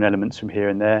 borrowing elements from here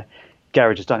and there.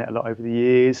 Garage has done it a lot over the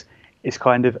years. It's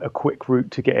kind of a quick route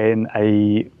to get in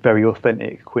a very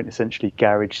authentic, quintessentially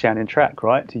garage sounding track,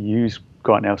 right? To use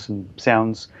Grant Nelson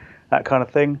sounds, that kind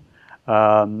of thing.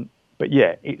 But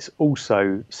yeah, it's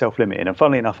also self-limiting. And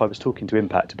funnily enough, I was talking to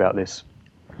Impact about this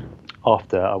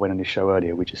after I went on his show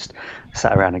earlier. We just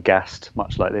sat around and gassed,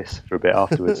 much like this, for a bit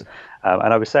afterwards.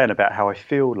 And I was saying about how I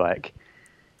feel like,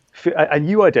 and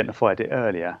you identified it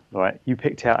earlier, right? You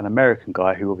picked out an American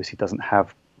guy who obviously doesn't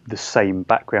have the same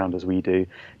background as we do,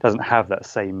 doesn't have that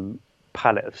same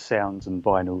palette of sounds and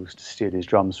vinyls to steer his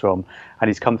drums from, and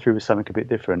he's come through with something a bit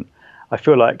different. I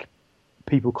feel like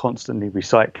people constantly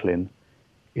recycling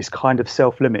is kind of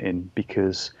self-limiting,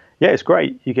 because it's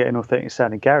great, you get an authentic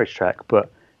sounding garage track,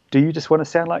 but do you just want to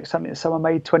sound like something that someone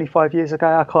made 25 years ago?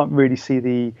 I can't really see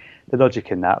the logic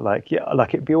in that. Like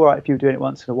it'd be all right if you were doing it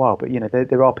once in a while, but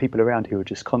there are people around who are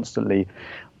just constantly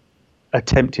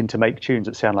attempting to make tunes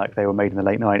that sound like they were made in the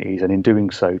late 90s, and in doing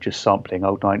so just sampling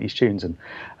old 90s tunes. And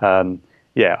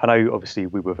I know obviously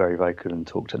we were very vocal and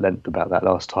talked at length about that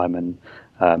last time, and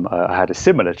I had a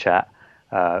similar chat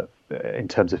in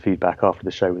terms of feedback after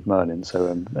the show with Merlin.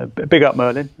 So big up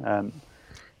Merlin,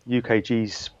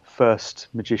 UKG's first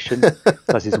magician,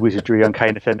 does his wizardry on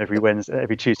Cane FM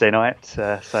every Tuesday night.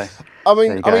 So I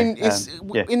mean it's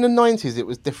in the 90s it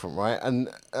was different, right? And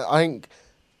I think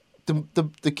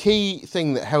the key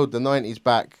thing that held the 90s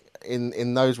back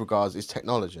in those regards is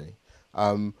technology.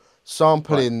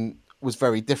 Sampling was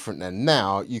very different then.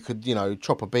 Now you could,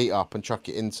 chop a beat up and chuck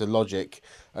it into Logic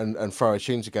and throw a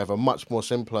tune together, much more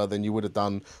simpler than you would have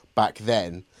done back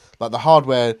then. Like the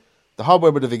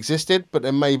hardware would have existed, but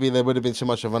then maybe there would have been too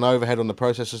much of an overhead on the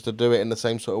processors to do it in the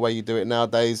same sort of way you do it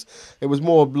nowadays. It was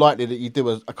more likely that you do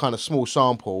a kind of small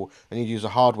sample and you use a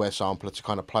hardware sampler to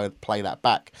kind of play that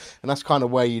back. And that's kind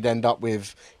of where you'd end up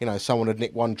with, someone would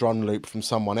nick one drum loop from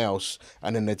someone else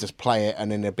and then they'd just play it,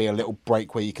 and then there'd be a little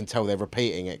break where you can tell they're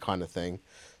repeating it, kind of thing.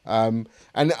 And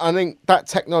I think that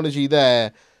technology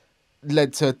there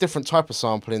led to a different type of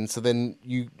sampling, so then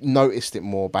you noticed it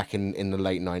more back in the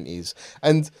late 90s.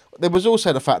 And there was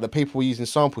also the fact that people were using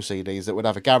sample CDs that would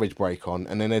have a garage break on,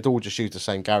 and then they'd all just use the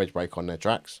same garage break on their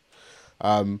tracks.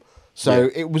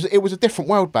 It was a different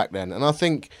world back then, and I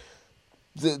think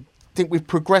think we've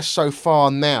progressed so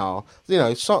far now. You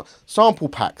know, sample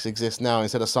packs exist now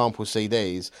instead of sample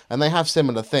CDs, and they have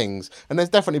similar things. And there's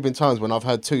definitely been times when I've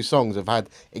heard two songs have had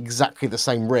exactly the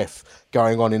same riff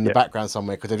going on in the background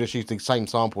somewhere because they've just used the same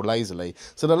sample lazily.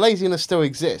 So the laziness still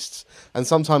exists, and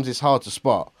sometimes it's hard to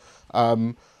spot.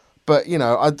 But, you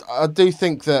know, I do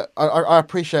think that I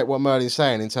appreciate what Merlin's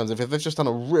saying in terms of if they've just done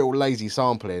a real lazy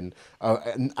sampling,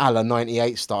 a la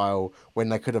 98 style, when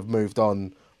they could have moved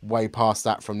on way past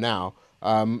that from now,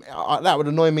 that would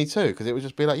annoy me too, because it would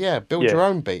just be like, build your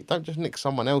own beat. Don't just nick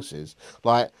someone else's.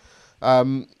 Like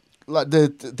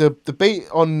the beat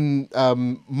on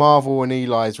Marvel and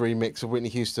Eli's remix of Whitney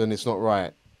Houston, It's Not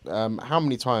Right. How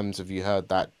many times have you heard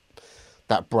that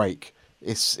break?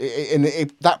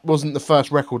 That wasn't the first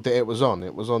record that it was on.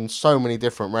 It was on so many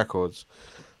different records.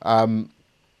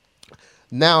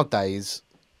 Nowadays,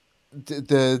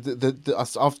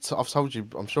 I've told you,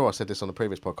 I'm sure I said this on the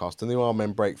previous podcast, the new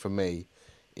Amen break for me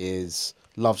is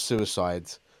Love Suicide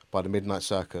by the Midnight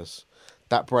Circus.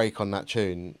 That break on that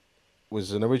tune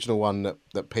was an original one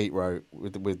that Pete wrote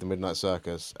with the Midnight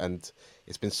Circus, and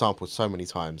it's been sampled so many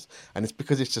times, and it's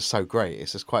because it's just so great.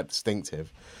 It's just quite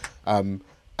distinctive, and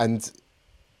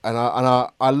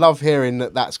I love hearing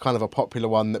that that's kind of a popular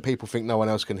one that people think no one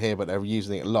else can hear, but they're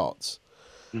using it lots.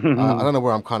 I don't know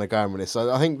where I'm kind of going with this.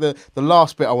 I think the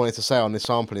last bit I wanted to say on this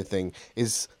sampling thing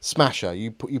is Smasher.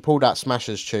 You pulled out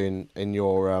Smasher's tune in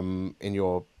your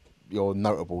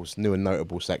notables, new and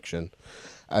notable section,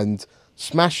 and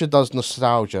Smasher does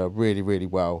nostalgia really, really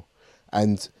well.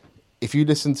 And if you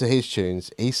listen to his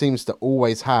tunes, he seems to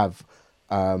always have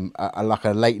like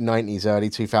a late 90s, early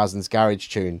 2000s garage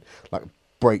tune, like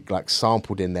break, like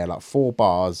sampled in there, like 4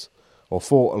 bars or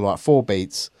 4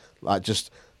 beats, like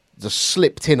just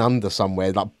slipped in under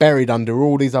somewhere, like buried under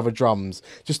all these other drums,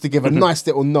 just to give a nice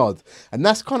little nod. And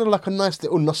that's kind of like a nice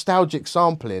little nostalgic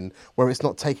sampling where it's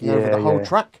not taking over the whole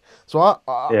track. So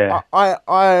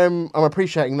I'm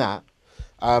appreciating that.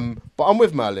 But I'm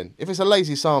with Merlin. If it's a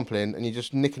lazy sampling and you're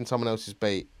just nicking someone else's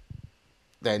beat,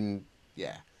 then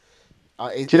yeah.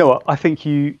 Do you know what? I think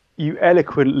you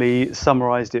eloquently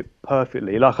summarised it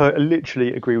perfectly. Like, I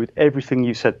literally agree with everything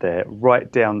you said there,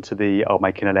 right down to the I'll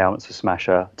make an allowance for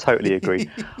Smasher. Totally agree.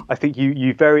 I think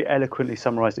you very eloquently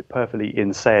summarised it perfectly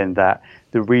in saying that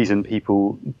the reason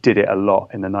people did it a lot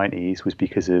in the 90s was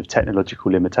because of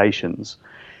technological limitations.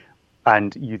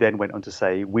 And you then went on to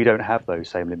say, we don't have those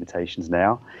same limitations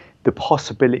now. The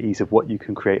possibilities of what you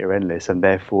can create are endless. And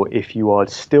therefore, if you are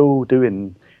still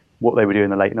doing what they were doing in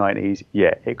the late 90s,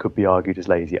 it could be argued as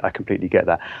lazy. I completely get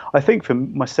that. I think for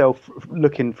myself,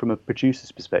 looking from a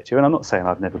producer's perspective, and I'm not saying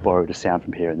I've never borrowed a sound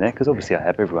from here and there, because obviously I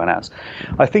have, everyone else.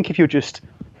 I think if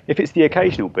it's the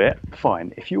occasional bit,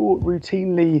 fine. If you're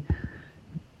routinely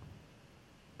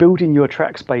building your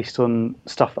tracks based on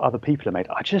stuff that other people have made,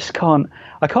 I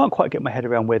can't quite get my head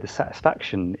around where the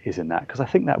satisfaction is in that, because I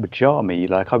think that would jar me.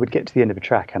 Like, I would get to the end of a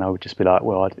track and I would just be like,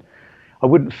 well, I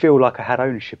wouldn't feel like I had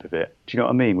ownership of it. Do you know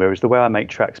what I mean? Whereas the way I make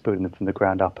tracks, building them from the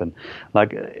ground up, and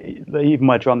like even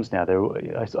my drums now,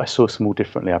 I source them all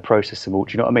differently. I process them all.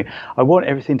 Do you know what I mean? I want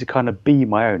everything to kind of be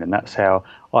my own, and that's how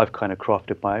I've kind of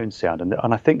crafted my own sound. And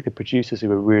I think the producers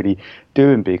who are really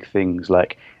doing big things,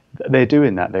 like, they're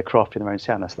doing that. They're crafting their own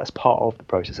sound. That's part of the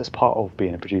process. That's part of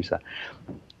being a producer.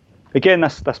 Again,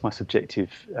 that's my subjective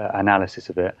analysis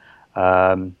of it.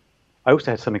 I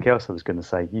also had something else I was going to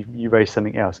say. You raised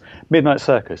something else. Midnight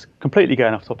Circus. Completely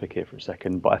going off topic here for a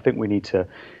second, but I think we need to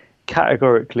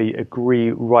categorically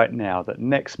agree right now that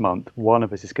next month one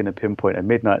of us is going to pinpoint a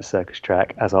Midnight Circus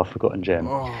track as our forgotten gem,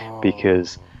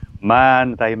 because,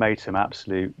 man, they made some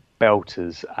absolute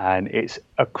belters, and it's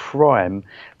a crime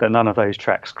that none of those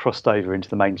tracks crossed over into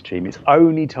the mainstream. It's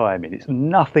only timing. It's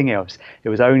nothing else. It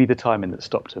was only the timing that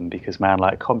stopped them, because, man,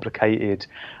 like, Complicated.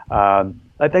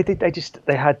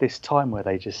 They had this time where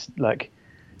they just, like,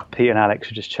 Pete and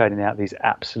Alex were just churning out these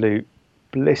absolute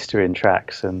blistering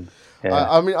tracks, and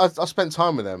I mean, I spent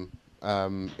time with them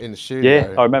in the studio.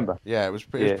 Yeah, I remember. Yeah, it was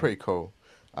pretty cool.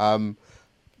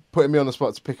 Putting me on the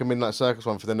spot to pick a Midnight Circus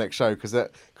one for the next show, because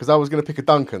I was going to pick a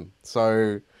Duncan.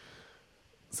 So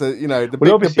you know,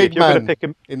 the big man,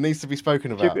 it needs to be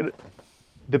spoken about.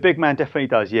 The big man definitely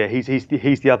does. Yeah, he's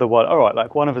the other one. All right,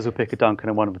 like, one of us will pick a Duncan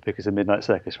and one of us will pick a Midnight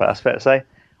Circus. Right, that's fair to say.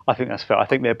 I think that's fair. I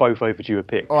think they're both overdue a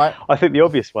pick. All right. I think the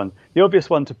obvious one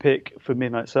to pick for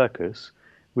Midnight Circus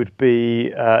would be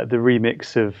the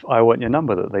remix of "I Want Your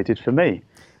Number" that they did for me.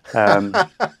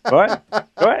 Right?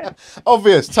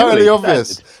 Obvious, totally obvious.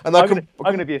 Standard. And I'm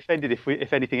going to be offended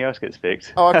if anything else gets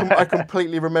picked. I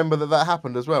completely remember that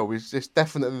happened as well. It's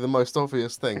definitely the most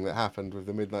obvious thing that happened with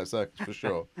the Midnight Circus, for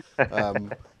sure.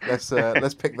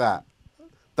 Let's pick that.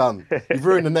 Done. You've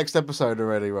ruined the next episode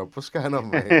already, Rob. What's going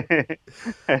on, mate?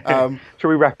 Shall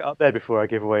we wrap it up there before I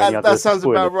give away any other That sounds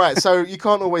spoilers? about right. So you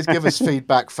can't always give us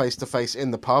feedback face to face in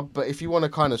the pub, but if you want to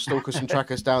kind of stalk us and track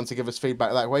us down to give us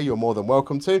feedback that way, you're more than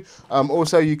welcome to.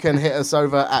 Also, you can hit us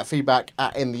over at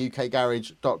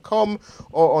feedback@intheukgarage.com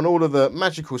or on all of the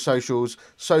magical socials,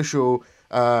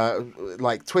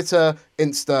 like Twitter,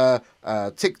 Insta,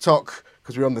 TikTok,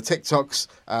 because we're on the TikToks.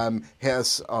 Hit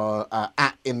us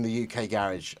at In the UK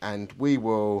Garage, and we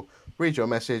will read your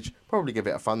message, probably give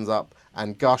it a thumbs up,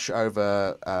 and gush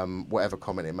over whatever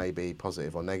comment it may be,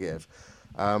 positive or negative.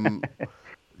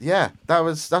 Yeah,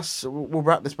 we'll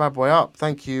wrap this bad boy up.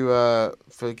 Thank you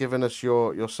for giving us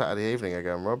your Saturday evening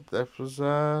again, Rob. That was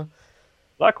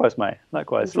Likewise, mate.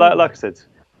 Likewise. Like I said,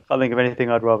 I think of anything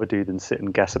I'd rather do than sit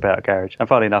and gas about a garage. And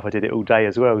funnily enough, I did it all day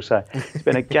as well. So it's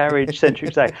been a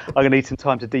garage-centric day. I'm going to need some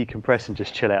time to decompress and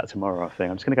just chill out tomorrow, I think.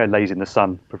 I'm just going to go lazy in the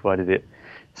sun, provided it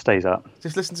stays up.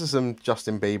 just listen to some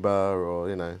Justin Bieber or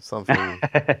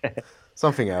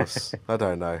something else. I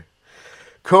don't know.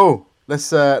 Cool.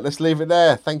 Let's leave it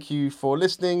there. Thank you for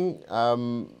listening.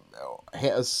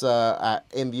 Hit us at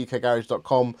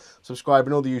intheukgarage.com. Subscribe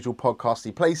in all the usual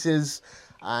podcasty places,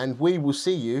 and we will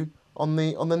see you on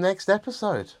the next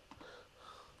episode.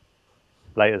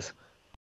 Laters.